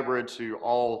maybe hybrid to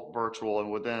all virtual.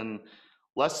 And within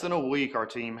less than a week, our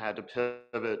team had to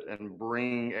pivot and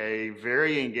bring a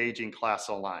very engaging class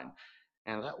online.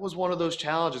 And that was one of those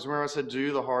challenges. Remember I said,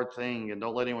 do the hard thing and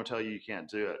don't let anyone tell you can't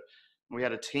do it. We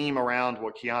had a team around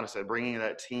what Qyana said, bringing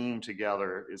that team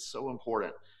together is so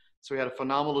important. So we had a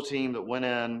phenomenal team that went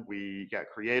in, we got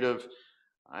creative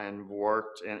and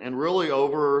worked, and really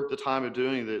over the time of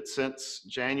doing it, since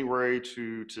January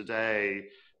to today,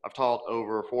 I've taught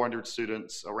over 400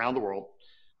 students around the world,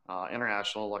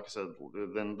 international, like I said.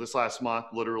 Then this last month,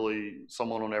 literally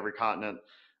someone on every continent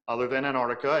other than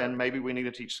Antarctica, and maybe we need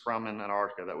to teach Scrum in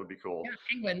Antarctica. That would be cool. Yeah,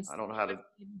 penguins. I don't know how to,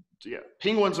 yeah,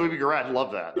 penguins would be great. I'd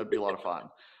love that. That'd be a lot of fun.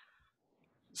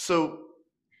 So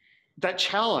that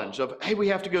challenge of, hey, we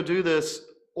have to go do this,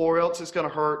 or else it's going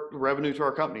to hurt revenue to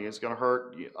our company. It's going to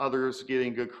hurt others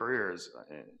getting good careers.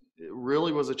 It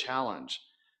really was a challenge.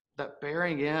 That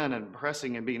bearing in and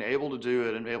pressing and being able to do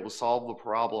it and be able to solve the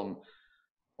problem.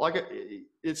 Like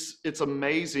it's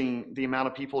amazing the amount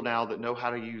of people now that know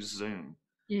how to use Zoom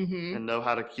and know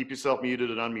how to keep yourself muted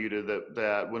and unmuted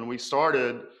that when we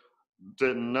started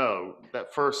didn't know.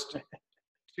 That first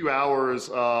 2 hours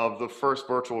of the first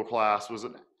virtual class was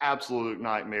an absolute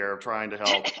nightmare of trying to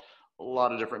help a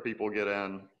lot of different people get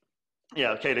in.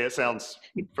 Yeah, Kaity, it sounds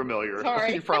familiar.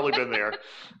 Sorry. You've probably been there.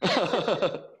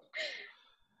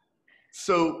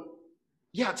 So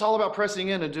yeah, it's all about pressing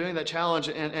in and doing that challenge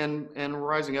and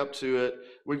rising up to it.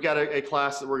 We've got a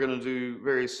class that we're going to do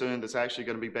very soon that's actually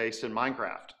going to be based in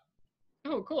Minecraft.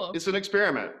 Oh, cool. It's an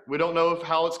experiment. We don't know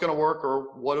how it's going to work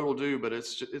or what it'll do, but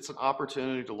it's an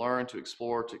opportunity to learn, to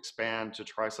explore, to expand, to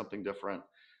try something different.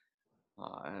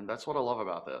 And that's what I love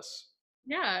about this.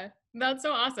 Yeah, that's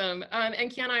so awesome.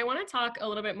 And Qyana, I want to talk a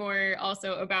little bit more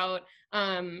also about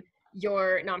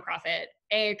your nonprofit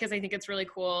because I think it's really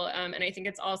cool. And I think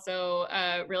it's also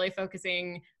really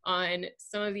focusing on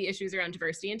some of the issues around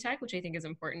diversity in tech, which I think is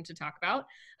important to talk about.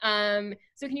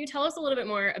 So can you tell us a little bit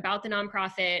more about the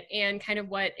nonprofit and kind of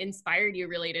what inspired you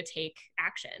really to take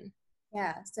action?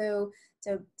 Yeah, so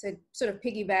to sort of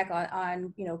piggyback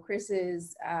on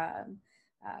Chris's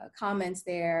comments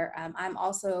there, I'm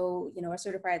also a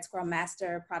certified Scrum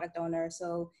Master product owner.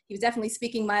 So he was definitely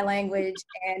speaking my language,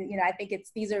 and I think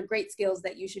these are great skills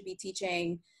that you should be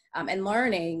teaching and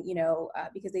learning,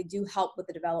 because they do help with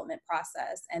the development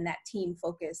process and that team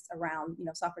focus around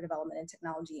software development and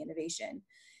technology innovation.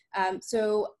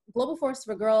 So GlobalForce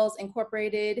for Girls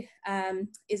Incorporated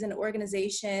is an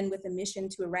organization with a mission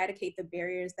to eradicate the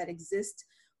barriers that exist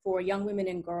for young women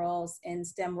and girls in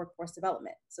STEM workforce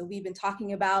development. So we've been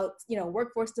talking about,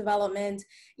 workforce development,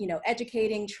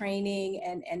 educating, training,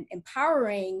 and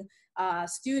empowering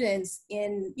students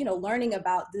in, learning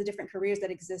about the different careers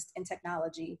that exist in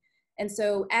technology. And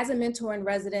so as a mentor in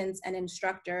residence and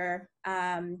instructor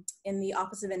in the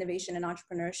Office of Innovation and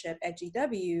Entrepreneurship at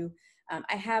GW,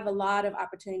 I have a lot of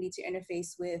opportunity to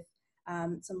interface with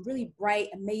some really bright,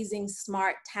 amazing,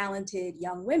 smart, talented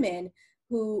young women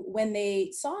who, when they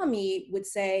saw me, would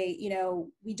say,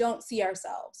 we don't see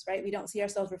ourselves, right? We don't see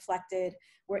ourselves reflected.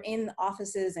 We're in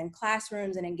offices and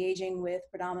classrooms and engaging with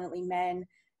predominantly men.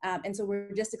 And so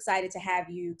we're just excited to have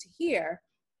you to hear.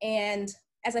 And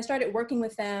as I started working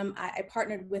with them, I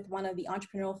partnered with one of the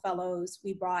entrepreneurial fellows.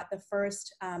 We brought the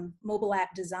first mobile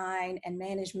app design and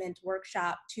management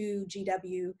workshop to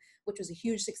GW, which was a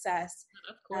huge success.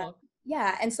 That's cool.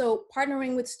 Yeah, and so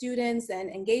partnering with students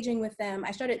and engaging with them, I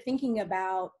started thinking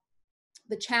about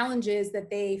the challenges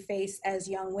that they face as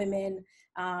young women,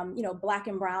 Black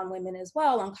and brown women as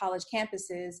well on college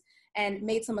campuses, and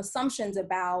made some assumptions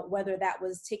about whether that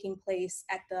was taking place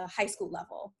at the high school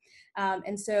level.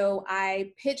 And so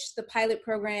I pitched the pilot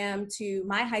program to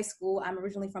my high school. I'm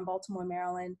originally from Baltimore,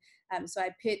 Maryland. So I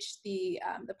pitched the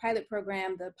pilot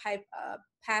program, the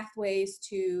pathways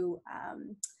to,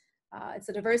 it's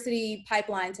a diversity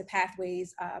pipeline to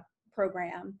pathways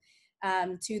program,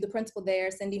 to the principal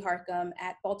there, Cindy Harcum,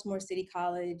 at Baltimore City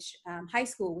College High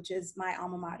School, which is my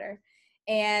alma mater.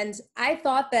 And I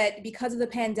thought that because of the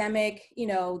pandemic,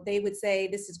 they would say,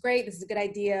 this is great, this is a good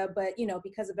idea, but,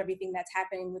 because of everything that's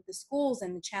happening with the schools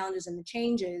and the challenges and the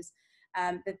changes,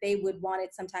 that they would want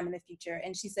it sometime in the future.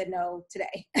 And she said, no,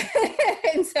 today.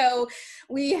 And so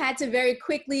we had to very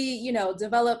quickly,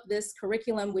 develop this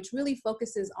curriculum, which really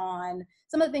focuses on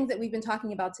some of the things that we've been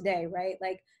talking about today, right?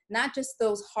 Like not just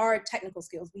those hard technical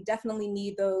skills. We definitely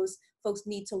need those. Folks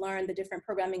need to learn the different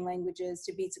programming languages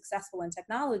to be successful in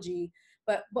technology.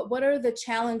 But what are the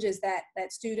challenges that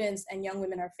students and young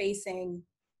women are facing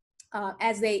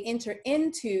as they enter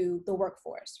into the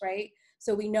workforce, right?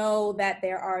 So we know that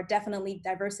there are definitely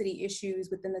diversity issues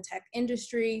within the tech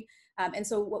industry. And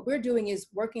so what we're doing is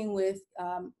working with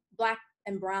Black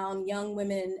and brown young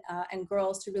women and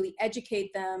girls to really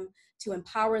educate them, to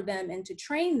empower them, and to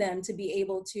train them to be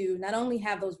able to not only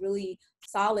have those really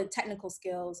solid technical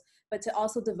skills, but to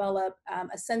also develop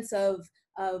a sense of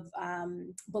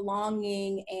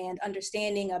belonging and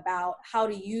understanding about how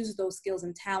to use those skills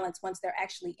and talents once they're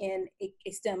actually in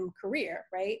a STEM career,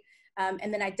 right?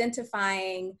 And then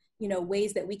identifying,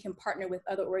 ways that we can partner with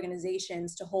other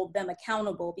organizations to hold them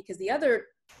accountable, because the other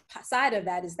side of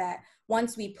that is that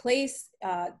once we place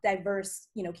diverse,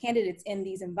 candidates in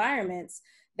these environments,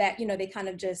 that, they kind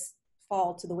of just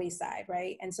fall to the wayside,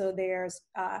 right? And so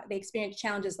they experience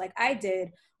challenges like I did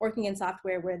working in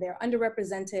software where they're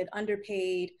underrepresented,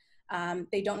 underpaid.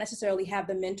 They don't necessarily have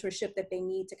the mentorship that they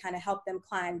need to kind of help them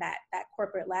climb that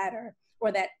corporate ladder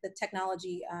or the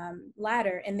technology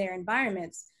ladder in their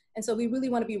environments. And so we really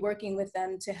want to be working with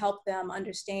them to help them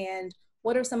understand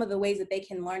what are some of the ways that they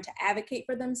can learn to advocate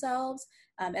for themselves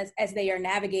as they are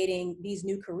navigating these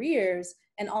new careers,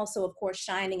 and also, of course,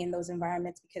 shining in those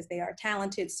environments because they are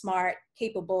talented, smart,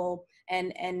 capable,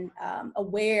 and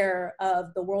aware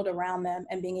of the world around them,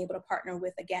 and being able to partner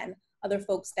with, again, other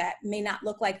folks that may not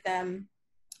look like them,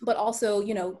 but also,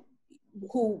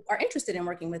 who are interested in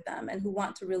working with them and who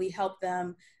want to really help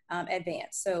them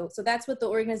advance. So that's what the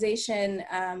organization,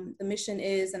 the mission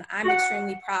is, and I'm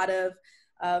extremely proud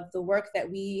of the work that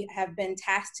we have been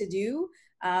tasked to do.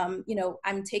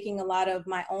 I'm taking a lot of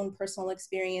my own personal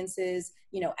experiences,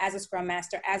 as a Scrum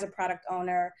Master, as a product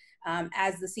owner,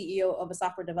 as the CEO of a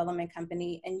software development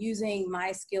company, and using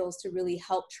my skills to really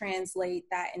help translate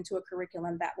that into a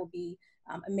curriculum that will be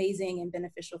amazing and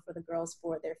beneficial for the girls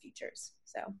for their futures.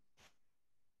 So.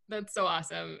 That's so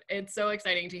awesome. It's so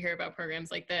exciting to hear about programs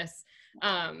like this.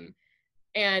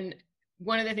 And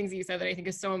one of the things that you said that I think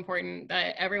is so important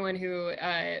that everyone who,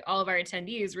 all of our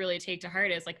attendees really take to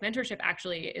heart is like mentorship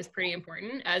actually is pretty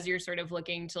important as you're sort of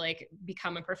looking to like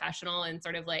become a professional. And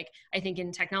sort of like, I think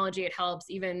in technology, it helps.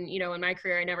 Even, you know, in my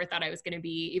career, I never thought I was going to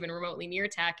be even remotely near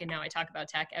tech. And now I talk about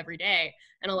tech every day.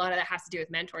 And a lot of that has to do with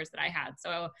mentors that I had.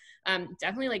 So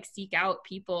definitely like seek out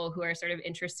people who are sort of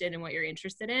interested in what you're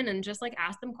interested in and just like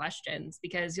ask them questions,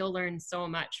 because you'll learn so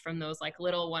much from those like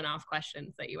little one-off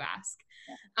questions that you ask.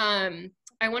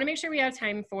 I want to make sure we have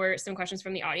time for some questions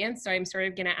from the audience. So I'm sort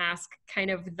of going to ask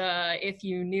kind of the, if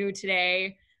you knew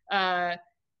today,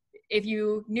 if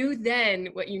you knew then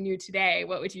what you knew today,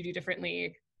 what would you do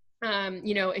differently?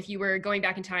 You know, if you were going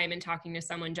back in time and talking to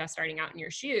someone just starting out in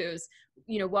your shoes,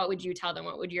 you know, what would you tell them?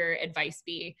 What would your advice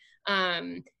be?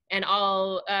 And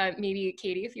I'll, maybe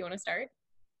Katie, if you want to start.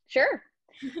 Sure.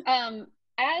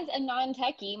 As a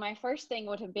non-techie, my first thing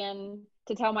would have been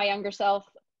to tell my younger self,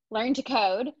 learn to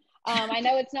code. I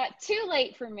know it's not too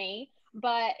late for me,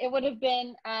 but it would have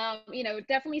been, you know,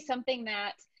 definitely something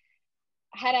that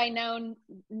had I known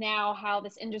now how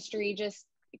this industry just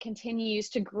continues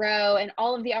to grow and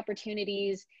all of the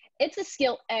opportunities, it's a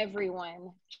skill everyone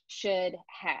should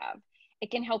have.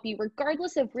 It can help you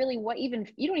regardless of really what even,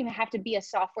 you don't even have to be a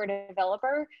software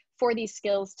developer for these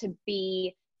skills to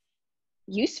be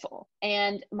useful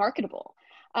and marketable.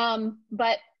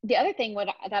 But the other thing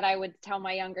that I would tell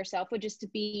my younger self would just to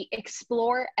be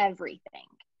explore everything.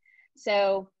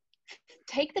 So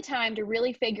take the time to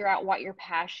really figure out what your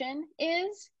passion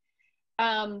is.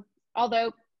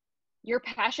 Although your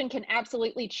passion can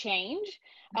absolutely change.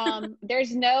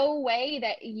 There's no way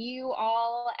that you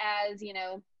all as, you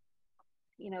know,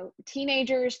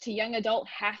 teenagers to young adult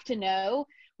have to know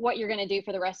what you're going to do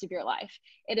for the rest of your life.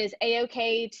 It is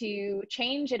a-okay to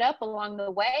change it up along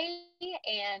the way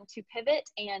and to pivot,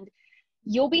 and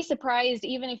you'll be surprised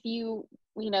even if you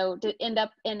know, to end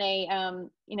up in a,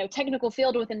 you know, technical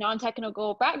field with a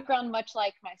non-technical background, much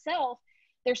like myself,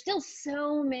 there's still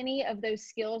so many of those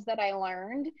skills that I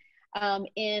learned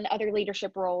in other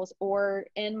leadership roles or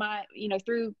in my, you know,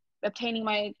 through obtaining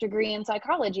my degree in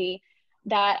psychology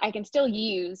that I can still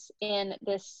use in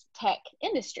this tech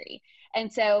industry.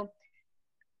 And so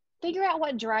figure out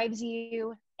what drives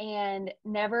you and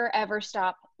never ever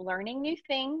stop learning new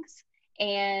things.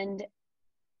 And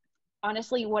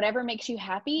honestly, whatever makes you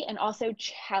happy and also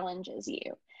challenges you.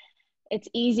 It's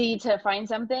easy to find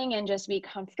something and just be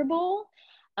comfortable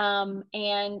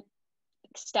and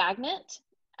stagnant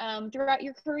throughout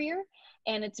your career.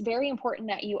 And it's very important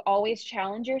that you always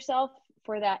challenge yourself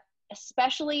for that,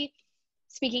 especially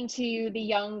speaking to the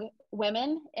young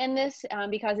women in this,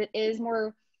 because it is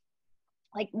more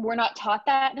like we're not taught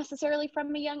that necessarily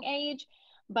from a young age,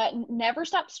 but never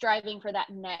stop striving for that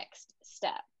next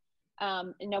step,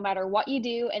 no matter what you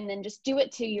do, and then just do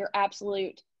it to your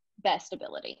absolute best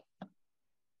ability.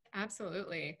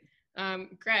 Absolutely.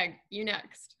 Greg, you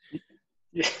next.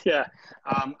 Yeah,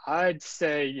 I'd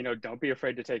say, you know, don't be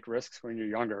afraid to take risks when you're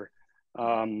younger.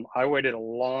 I waited a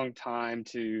long time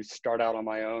to start out on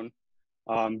my own.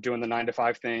 Doing the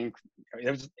 9-to-5 thing.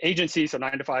 It was agency, so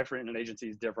 9-to-5 for an agency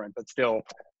is different, but still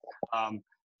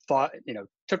you know,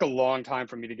 took a long time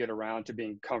for me to get around to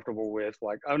being comfortable with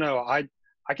like, oh no, I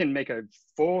can make a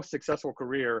full successful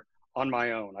career on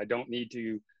my own. I don't need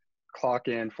to clock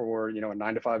in for, you know, a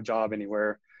 9-to-5 job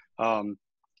anywhere. And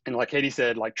like Katie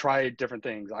said, like try different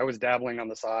things. I was dabbling on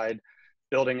the side,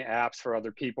 building apps for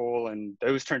other people, and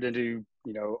those turned into,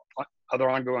 you know, other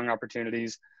ongoing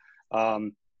opportunities.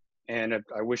 And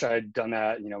I wish I had done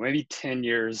that, you know, maybe 10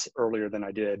 years earlier than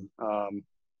I did.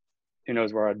 Who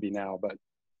knows where I'd be now, but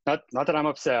not that I'm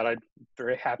upset. I'm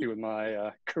very happy with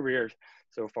my career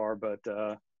so far, but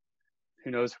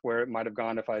who knows where it might have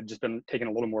gone if I'd just been taking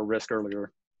a little more risk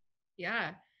earlier.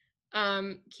 Yeah.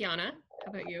 Qyana, how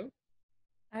about you?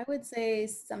 I would say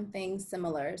something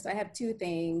similar. So I have two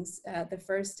things. The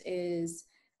first is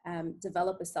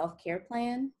develop a self-care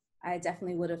plan. I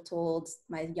definitely would have told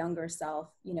my younger self,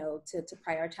 you know, to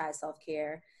prioritize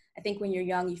self-care. I think when you're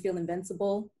young, you feel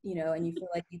invincible, you know, and you feel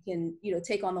like you can, you know,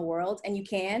 take on the world, and you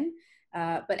can.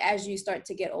 But as you start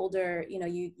to get older, you know,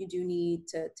 you do need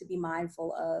to be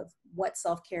mindful of what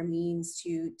self-care means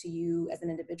to you as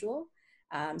an individual.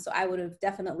 So I would have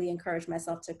definitely encouraged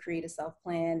myself to create a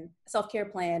self-care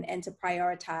plan, and to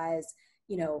prioritize,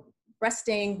 you know,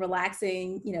 resting,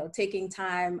 relaxing, you know, taking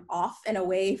time off and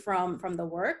away from the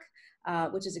work,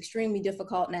 which is extremely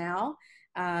difficult now.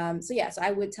 So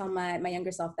I would tell my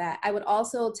younger self that. I would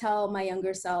also tell my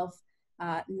younger self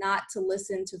not to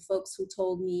listen to folks who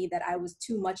told me that I was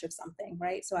too much of something,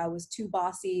 right? So I was too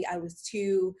bossy, I was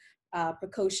too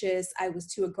precocious, I was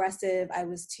too aggressive, I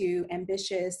was too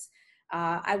ambitious.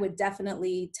 I would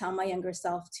definitely tell my younger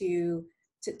self to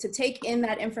take in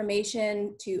that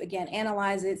information, to again,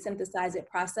 analyze it, synthesize it,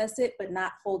 process it, but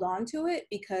not hold on to it,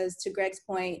 because to Greg's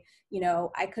point, you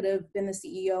know, I could have been the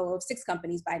CEO of 6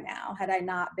 companies by now had I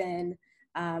not been,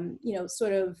 you know,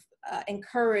 sort of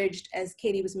encouraged, as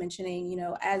Kaity was mentioning, you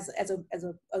know, as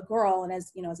a girl and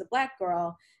as, you know, as a Black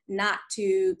girl, not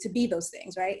to be those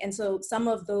things, right? And so some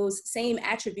of those same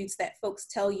attributes that folks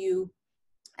tell you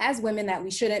as women that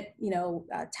we shouldn't, you know,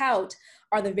 tout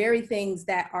are the very things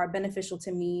that are beneficial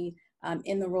to me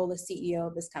in the role as CEO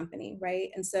of this company, right?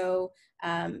 And so,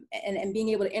 and being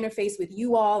able to interface with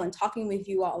you all and talking with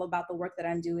you all about the work that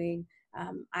I'm doing,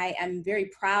 I am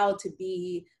very proud to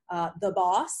be the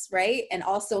boss, right? And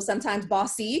also sometimes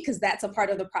bossy, because that's a part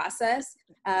of the process.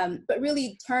 But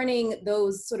really turning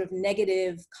those sort of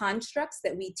negative constructs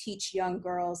that we teach young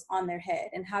girls on their head,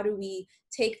 and how do we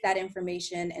take that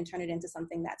information and turn it into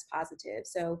something that's positive.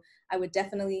 So I would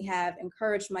definitely have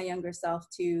encouraged my younger self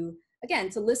to, again,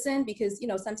 to listen, because, you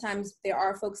know, sometimes there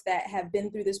are folks that have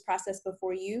been through this process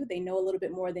before you, they know a little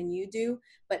bit more than you do,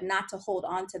 but not to hold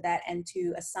on to that and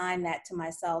to assign that to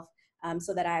myself,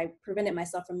 so that I prevented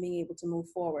myself from being able to move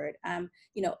forward.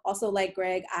 You know, also like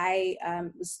Greg, I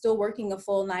was still working a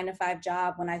full 9-to-5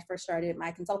 job when I first started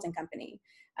my consulting company,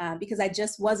 because I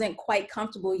just wasn't quite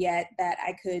comfortable yet that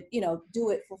I could, you know, do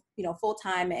it for, you know, full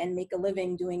time and make a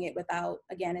living doing it without,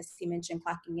 again, as he mentioned,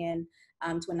 clocking in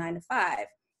to a 9-to-5.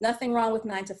 Nothing wrong with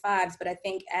 9-to-5s, but I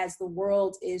think as the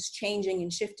world is changing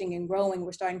and shifting and growing,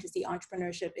 we're starting to see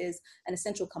entrepreneurship is an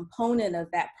essential component of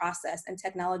that process, and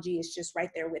technology is just right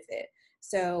there with it.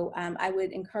 So I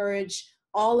would encourage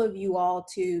all of you all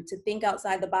to think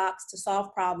outside the box, to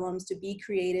solve problems, to be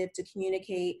creative, to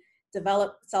communicate,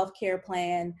 develop self-care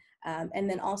plan, and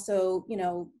then also, you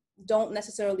know, don't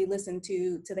necessarily listen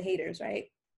to the haters, right?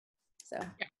 So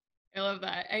yeah, I love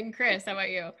that. And Chris, how about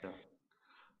you?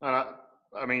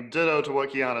 I mean, ditto to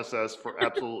what Qyana says, for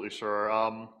absolutely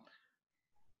sure.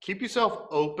 Keep yourself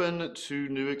open to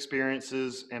new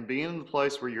experiences and be in the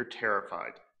place where you're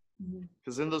terrified.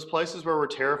 Because in those places where we're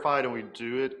terrified and we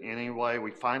do it anyway,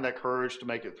 we find that courage to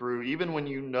make it through, even when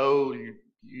you know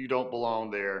you don't belong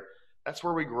there. That's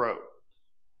where we grow.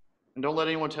 And don't let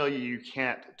anyone tell you you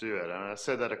can't do it. And I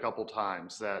said that a couple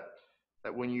times, that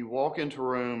when you walk into a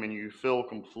room and you feel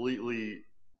completely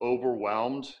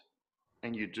overwhelmed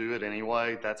and you do it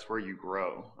anyway, that's where you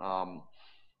grow.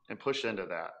 And push into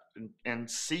that and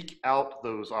seek out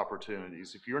those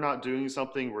opportunities. If you're not doing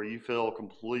something where you feel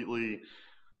completely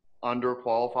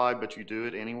underqualified, but you do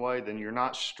it anyway, then you're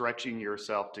not stretching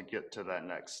yourself to get to that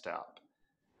next step.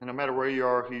 And no matter where you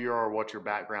are, who you are, what your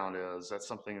background is, that's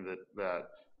something that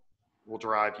will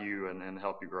drive you and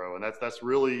help you grow. And that's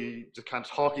really just kind of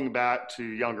talking back to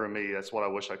younger me. That's what I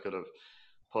wish I could have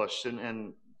pushed.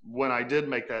 And when I did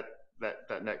make that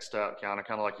next step, kind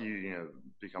of like you know,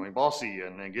 becoming bossy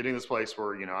and getting this place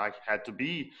where, you know, I had to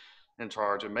be in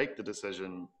charge and make the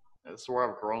decision. That's where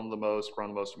I've grown the most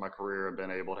of my career, and been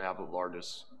able to have the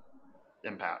largest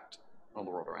impact on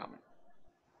the world around me.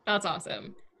 That's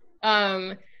awesome.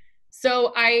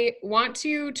 So I want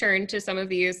to turn to some of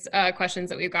these questions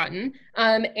that we've gotten.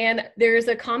 And there's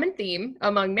a common theme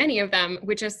among many of them,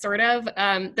 which is sort of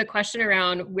the question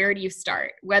around where do you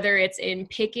start, whether it's in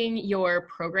picking your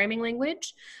programming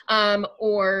language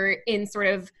or in sort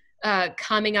of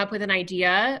coming up with an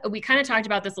idea. We kind of talked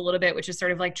about this a little bit, which is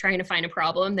sort of like trying to find a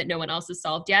problem that no one else has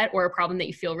solved yet, or a problem that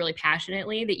you feel really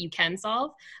passionately that you can solve.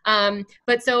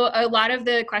 But so a lot of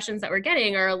the questions that we're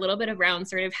getting are a little bit around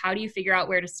sort of how do you figure out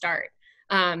where to start?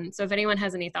 So if anyone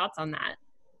has any thoughts on that.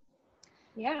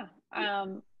 Yeah.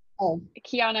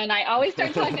 Qyana and I always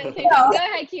start talking at the same time. Go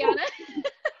ahead, Qyana.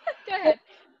 Go ahead.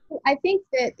 I think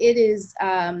that it is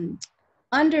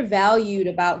undervalued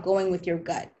about going with your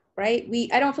gut. Right?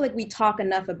 I don't feel like we talk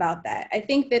enough about that. I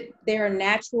think that there are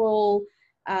natural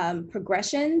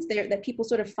progressions there that people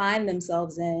sort of find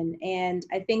themselves in. And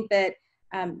I think that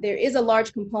there is a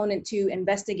large component to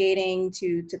investigating,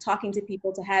 to talking to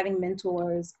people, to having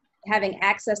mentors, having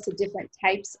access to different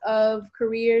types of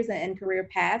careers and career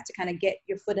paths to kind of get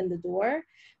your foot in the door.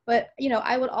 But, you know,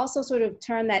 I would also sort of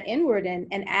turn that inward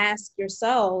and ask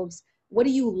yourselves, what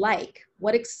do you like?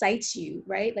 What excites you,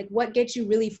 right? Like what gets you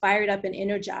really fired up and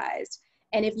energized?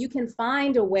 And if you can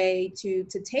find a way to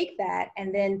take that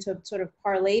and then to sort of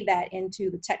parlay that into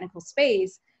the technical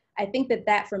space, I think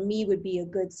that for me would be a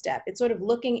good step. It's sort of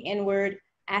looking inward,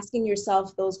 asking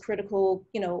yourself those critical,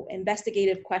 you know,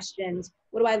 investigative questions.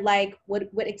 What do I like? What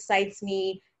excites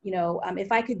me? You know,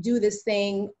 if I could do this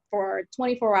thing for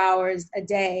 24 hours a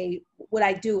day, would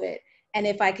I do it? And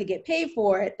if I could get paid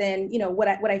for it, then, you know, would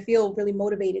I feel really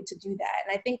motivated to do that?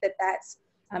 And I think that that's,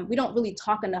 we don't really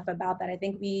talk enough about that. I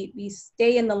think we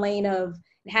stay in the lane of,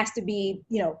 it has to be,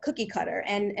 you know, cookie cutter.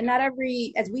 And not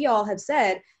every, as we all have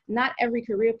said, not every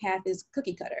career path is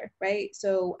cookie cutter, right?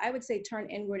 So I would say turn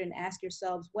inward and ask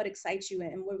yourselves what excites you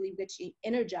and what really gets you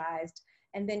energized,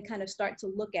 and then kind of start to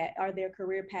look at, are there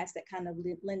career paths that kind of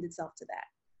lend itself to that?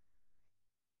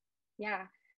 Yeah.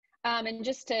 And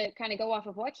just to kind of go off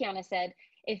of what Qyana said,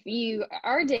 if you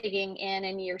are digging in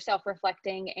and you're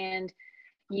self-reflecting and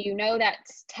you know that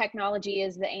technology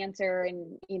is the answer,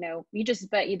 and you know,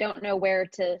 but you don't know where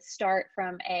to start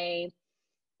from a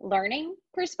learning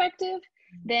perspective,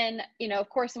 then, you know, of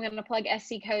course I'm going to plug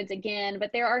SC Codes again,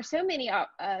 but there are so many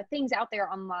things out there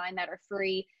online that are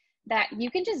free that you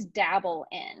can just dabble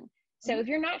in. So if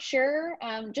you're not sure,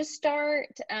 just start,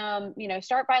 you know,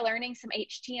 start by learning some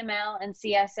HTML and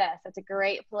CSS. That's a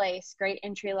great place, great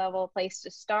entry-level place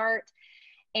to start.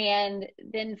 And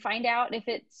then find out if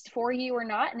it's for you or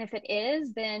not. And if it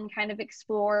is, then kind of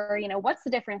explore, you know, what's the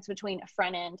difference between a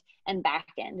front end and back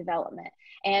end development?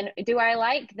 And do I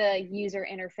like the user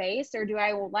interface, or do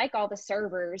I like all the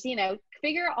servers? You know,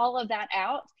 figure all of that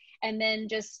out and then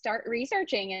just start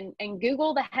researching and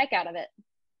Google the heck out of it.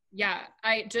 Yeah,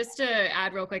 I just to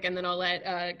add real quick, and then I'll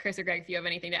let Chris or Greg if you have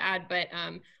anything to add. But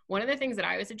one of the things that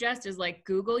I would suggest is like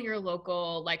Google your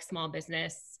local like small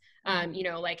business. You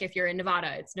know, like if you're in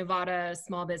Nevada, it's Nevada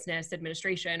Small Business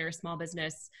Administration or Small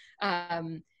Business,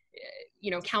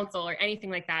 you know, Council or anything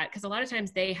like that. Because a lot of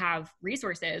times they have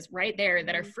resources right there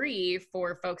that are free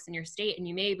for folks in your state, and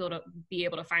you may be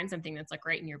able to find something that's like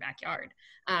right in your backyard.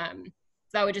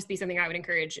 So that would just be something I would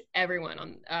encourage everyone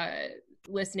on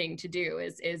listening to do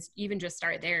is even just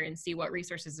start there and see what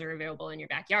resources are available in your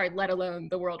backyard, let alone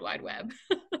the World Wide Web.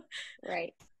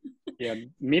 Right. Yeah,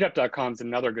 meetup.com is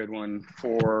another good one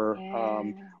for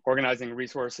organizing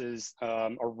resources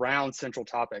around central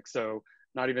topics. So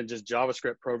not even just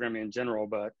JavaScript programming in general,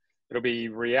 but it'll be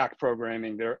React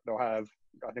programming. They'll have,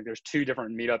 I think there's 2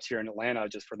 different meetups here in Atlanta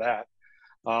just for that.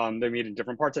 They meet in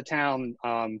different parts of town.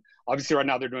 Obviously right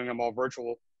now they're doing them all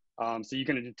virtual. So you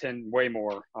can attend way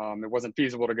more. It wasn't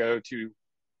feasible to go to, you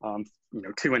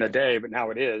know, 2 in a day, but now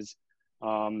it is.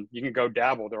 You can go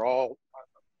dabble. They're all,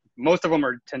 most of them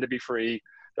tend to be free.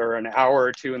 They're an hour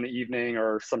or 2 in the evening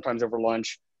or sometimes over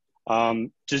lunch.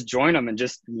 Just join them and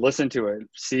just listen to it.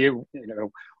 See, you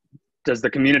know, does the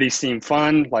community seem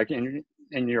fun, like in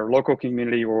your local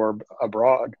community or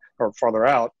abroad or farther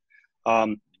out?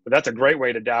 But that's a great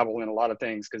way to dabble in a lot of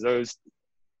things, because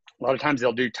a lot of times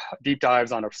they'll do deep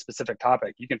dives on a specific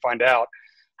topic. You can find out,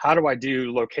 how do I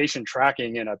do location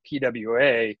tracking in a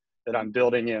PWA that I'm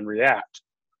building in React?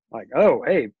 Like, oh,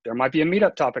 hey, there might be a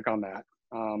meetup topic on that.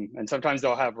 And sometimes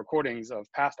they'll have recordings of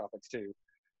past topics too.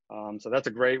 So that's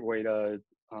a great way to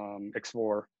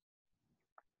explore.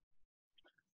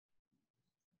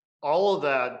 All of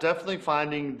that, definitely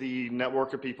finding the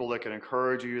network of people that can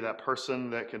encourage you, that person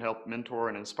that can help mentor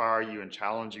and inspire you and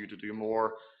challenge you to do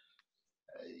more.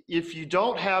 If you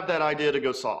don't have that idea to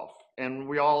go solve, and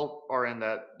we all are in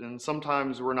that, and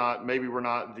sometimes maybe we're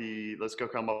not the, let's go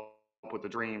come up with a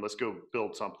dream, let's go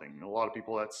build something. A lot of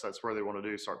people, that's where they want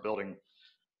to start building.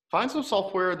 Find some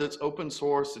software that's open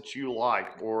source that you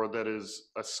like, or that is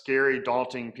a scary,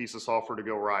 daunting piece of software to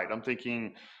go right. I'm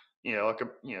thinking, you know, like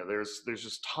there's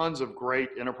just tons of great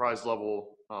enterprise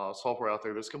level software out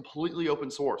there that's completely open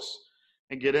source,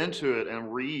 and get into it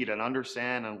and read and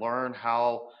understand and learn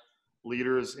how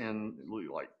leaders and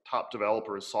like top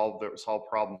developers solve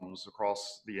problems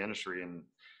across the industry, and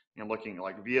looking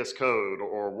like VS Code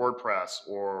or WordPress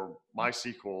or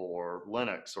MySQL or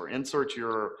Linux, or insert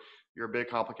your big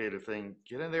complicated thing.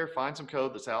 Get in there, find some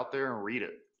code that's out there and read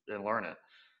it and learn it.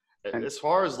 As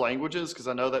far as languages, because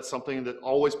I know that's something that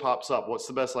always pops up, what's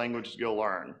the best language to go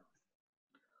learn?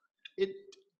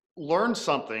 Learn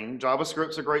something.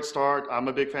 JavaScript's a great start. I'm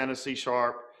a big fan of C#.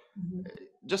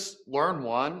 Just learn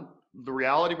one. The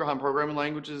reality behind programming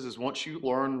languages is once you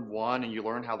learn one and you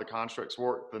learn how the constructs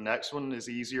work, the next one is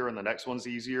easier and the next one's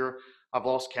easier. I've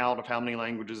lost count of how many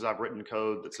languages I've written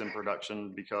code that's in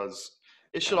production, because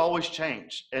it should always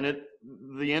change. And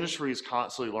the industry is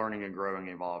constantly learning and growing,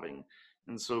 evolving.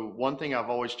 And so one thing I've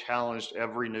always challenged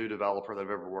every new developer that I've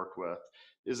ever worked with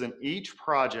is, in each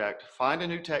project, find a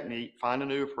new technique, find a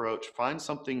new approach, find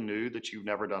something new that you've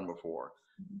never done before,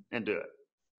 and do it.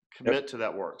 Commit to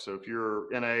that work. So if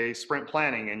you're in a sprint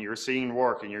planning and you're seeing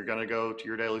work and you're going to go to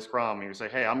your daily scrum and you say,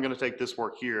 hey, I'm going to take this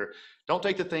work here. Don't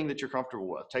take the thing that you're comfortable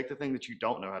with. Take the thing that you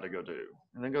don't know how to go do,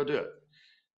 and then go do it.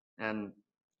 And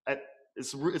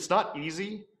it's not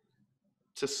easy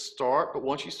to start, but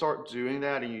once you start doing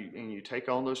that and you take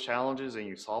on those challenges and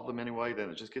you solve them anyway, then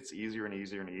it just gets easier and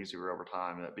easier and easier over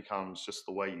time, and it becomes just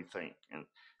the way you think. And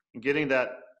getting that,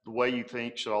 the way you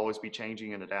think should always be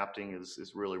changing and adapting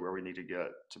is really where we need to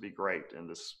get to be great in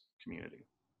this community.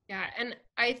 Yeah, and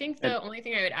I think the only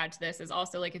thing I would add to this is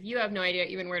also, like, if you have no idea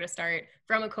even where to start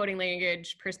from a coding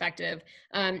language perspective,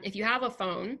 if you have a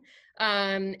phone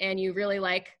and you really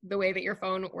like the way that your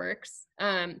phone works,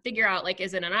 figure out, like,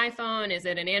 is it an iPhone, is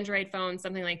it an Android phone,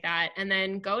 something like that, and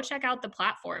then go check out the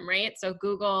platform, right? So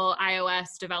Google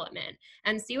iOS development,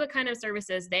 and see what kind of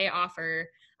services they offer.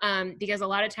 Because a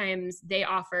lot of times they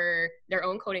offer their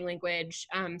own coding language,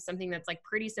 something that's like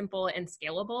pretty simple and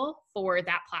scalable for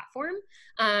that platform.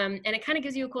 And it kind of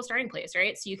gives you a cool starting place,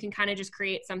 right? So you can kind of just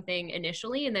create something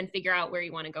initially and then figure out where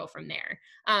you want to go from there.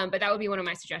 But that would be one of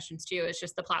my suggestions too. It's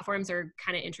just the platforms are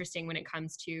kind of interesting when it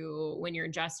comes to when you're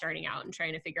just starting out and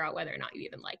trying to figure out whether or not you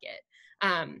even like it.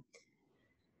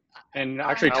 And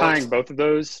actually tying both of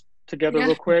those together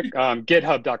real quick,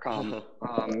 github.com,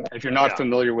 if you're not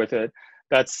familiar with it,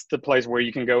 that's the place where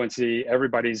you can go and see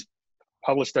everybody's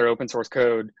published their open source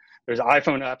code. There's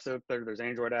iPhone apps out there, there's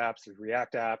Android apps, there's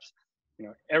React apps, you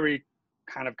know, every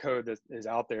kind of code that is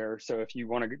out there. So if you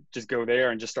want to just go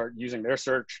there and just start using their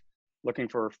search, looking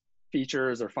for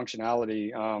features or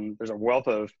functionality, there's a wealth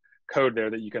of code there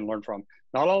that you can learn from.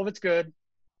 Not all of it's good,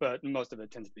 but most of it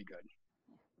tends to be good.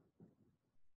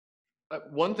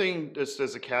 One thing, just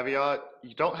as a caveat,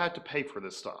 you don't have to pay for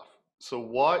this stuff. So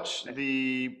watch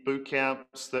the boot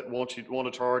camps that want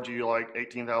to charge you like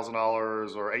 $18,000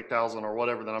 or $8,000 or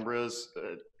whatever the number is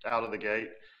out of the gate.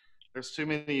 There's too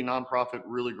many nonprofit,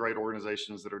 really great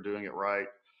organizations that are doing it right.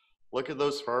 Look at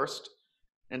those first,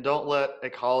 and don't let a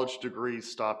college degree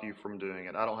stop you from doing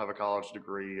it. I don't have a college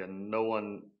degree, and no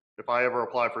one, if I ever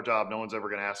apply for a job, no one's ever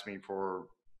going to ask me to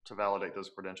validate those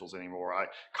credentials anymore.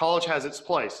 College has its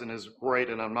place and is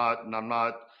great, and I'm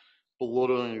not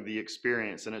belittling the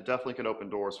experience, and it definitely can open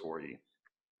doors for you,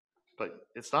 but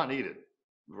it's not needed.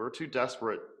 We're too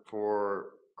desperate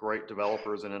for great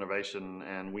developers and innovation,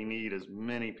 and we need as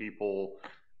many people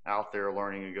out there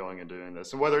learning and going and doing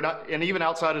this. And whether or not, and even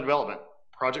outside of development,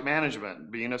 project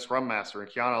management, being a Scrum Master, and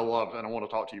Qyana, I love, and I want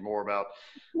to talk to you more about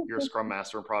your Scrum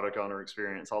Master and product owner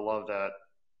experience. I love that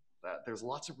there's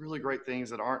lots of really great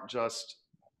things that aren't just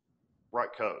write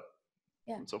code.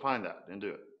 Yeah. And so find that and do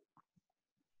it.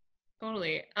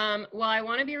 Totally. Well, I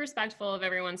want to be respectful of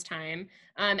everyone's time.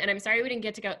 And I'm sorry we didn't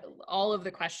get to go all of the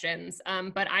questions,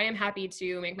 but I am happy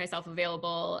to make myself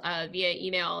available via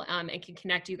email and can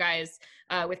connect you guys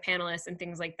with panelists and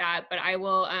things like that. But I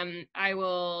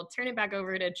will turn it back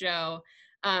over to Joe.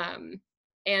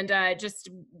 And just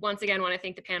once again, want to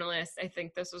thank the panelists. I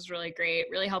think this was really great,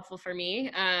 really helpful for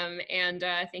me. And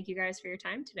thank you guys for your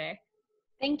time today.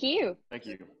 Thank you. Thank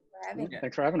you.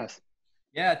 Thanks for having us.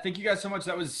 Yeah, thank you guys so much.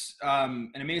 That was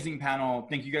an amazing panel.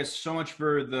 Thank you guys so much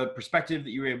for the perspective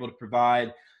that you were able to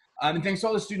provide. And thanks to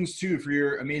all the students too for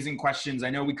your amazing questions. I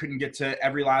know we couldn't get to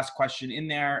every last question in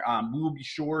there. We will be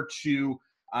sure to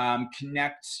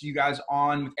connect you guys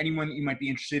on with anyone that you might be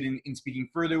interested in speaking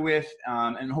further with.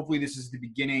 And hopefully this is the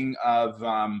beginning of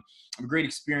a great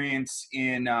experience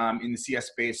in the CS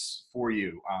space for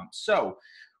you. So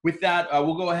with that,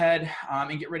 we'll go ahead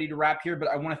and get ready to wrap here, but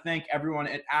I want to thank everyone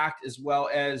at ACT as well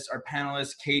as our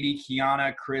panelists, Kaity,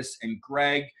 Qyana, Chris, and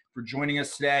Greg for joining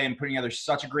us today and putting together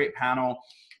such a great panel.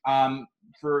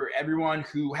 For everyone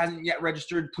who hasn't yet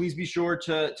registered, please be sure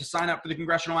to sign up for the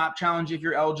Congressional App Challenge if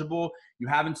you're eligible. You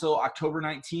have until October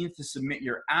 19th to submit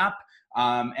your app.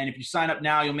 And if you sign up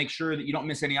now, you'll make sure that you don't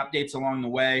miss any updates along the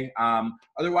way.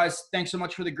 Otherwise, thanks so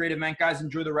much for the great event, guys.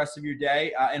 Enjoy the rest of your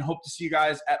day and hope to see you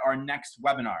guys at our next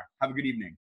webinar. Have a good evening.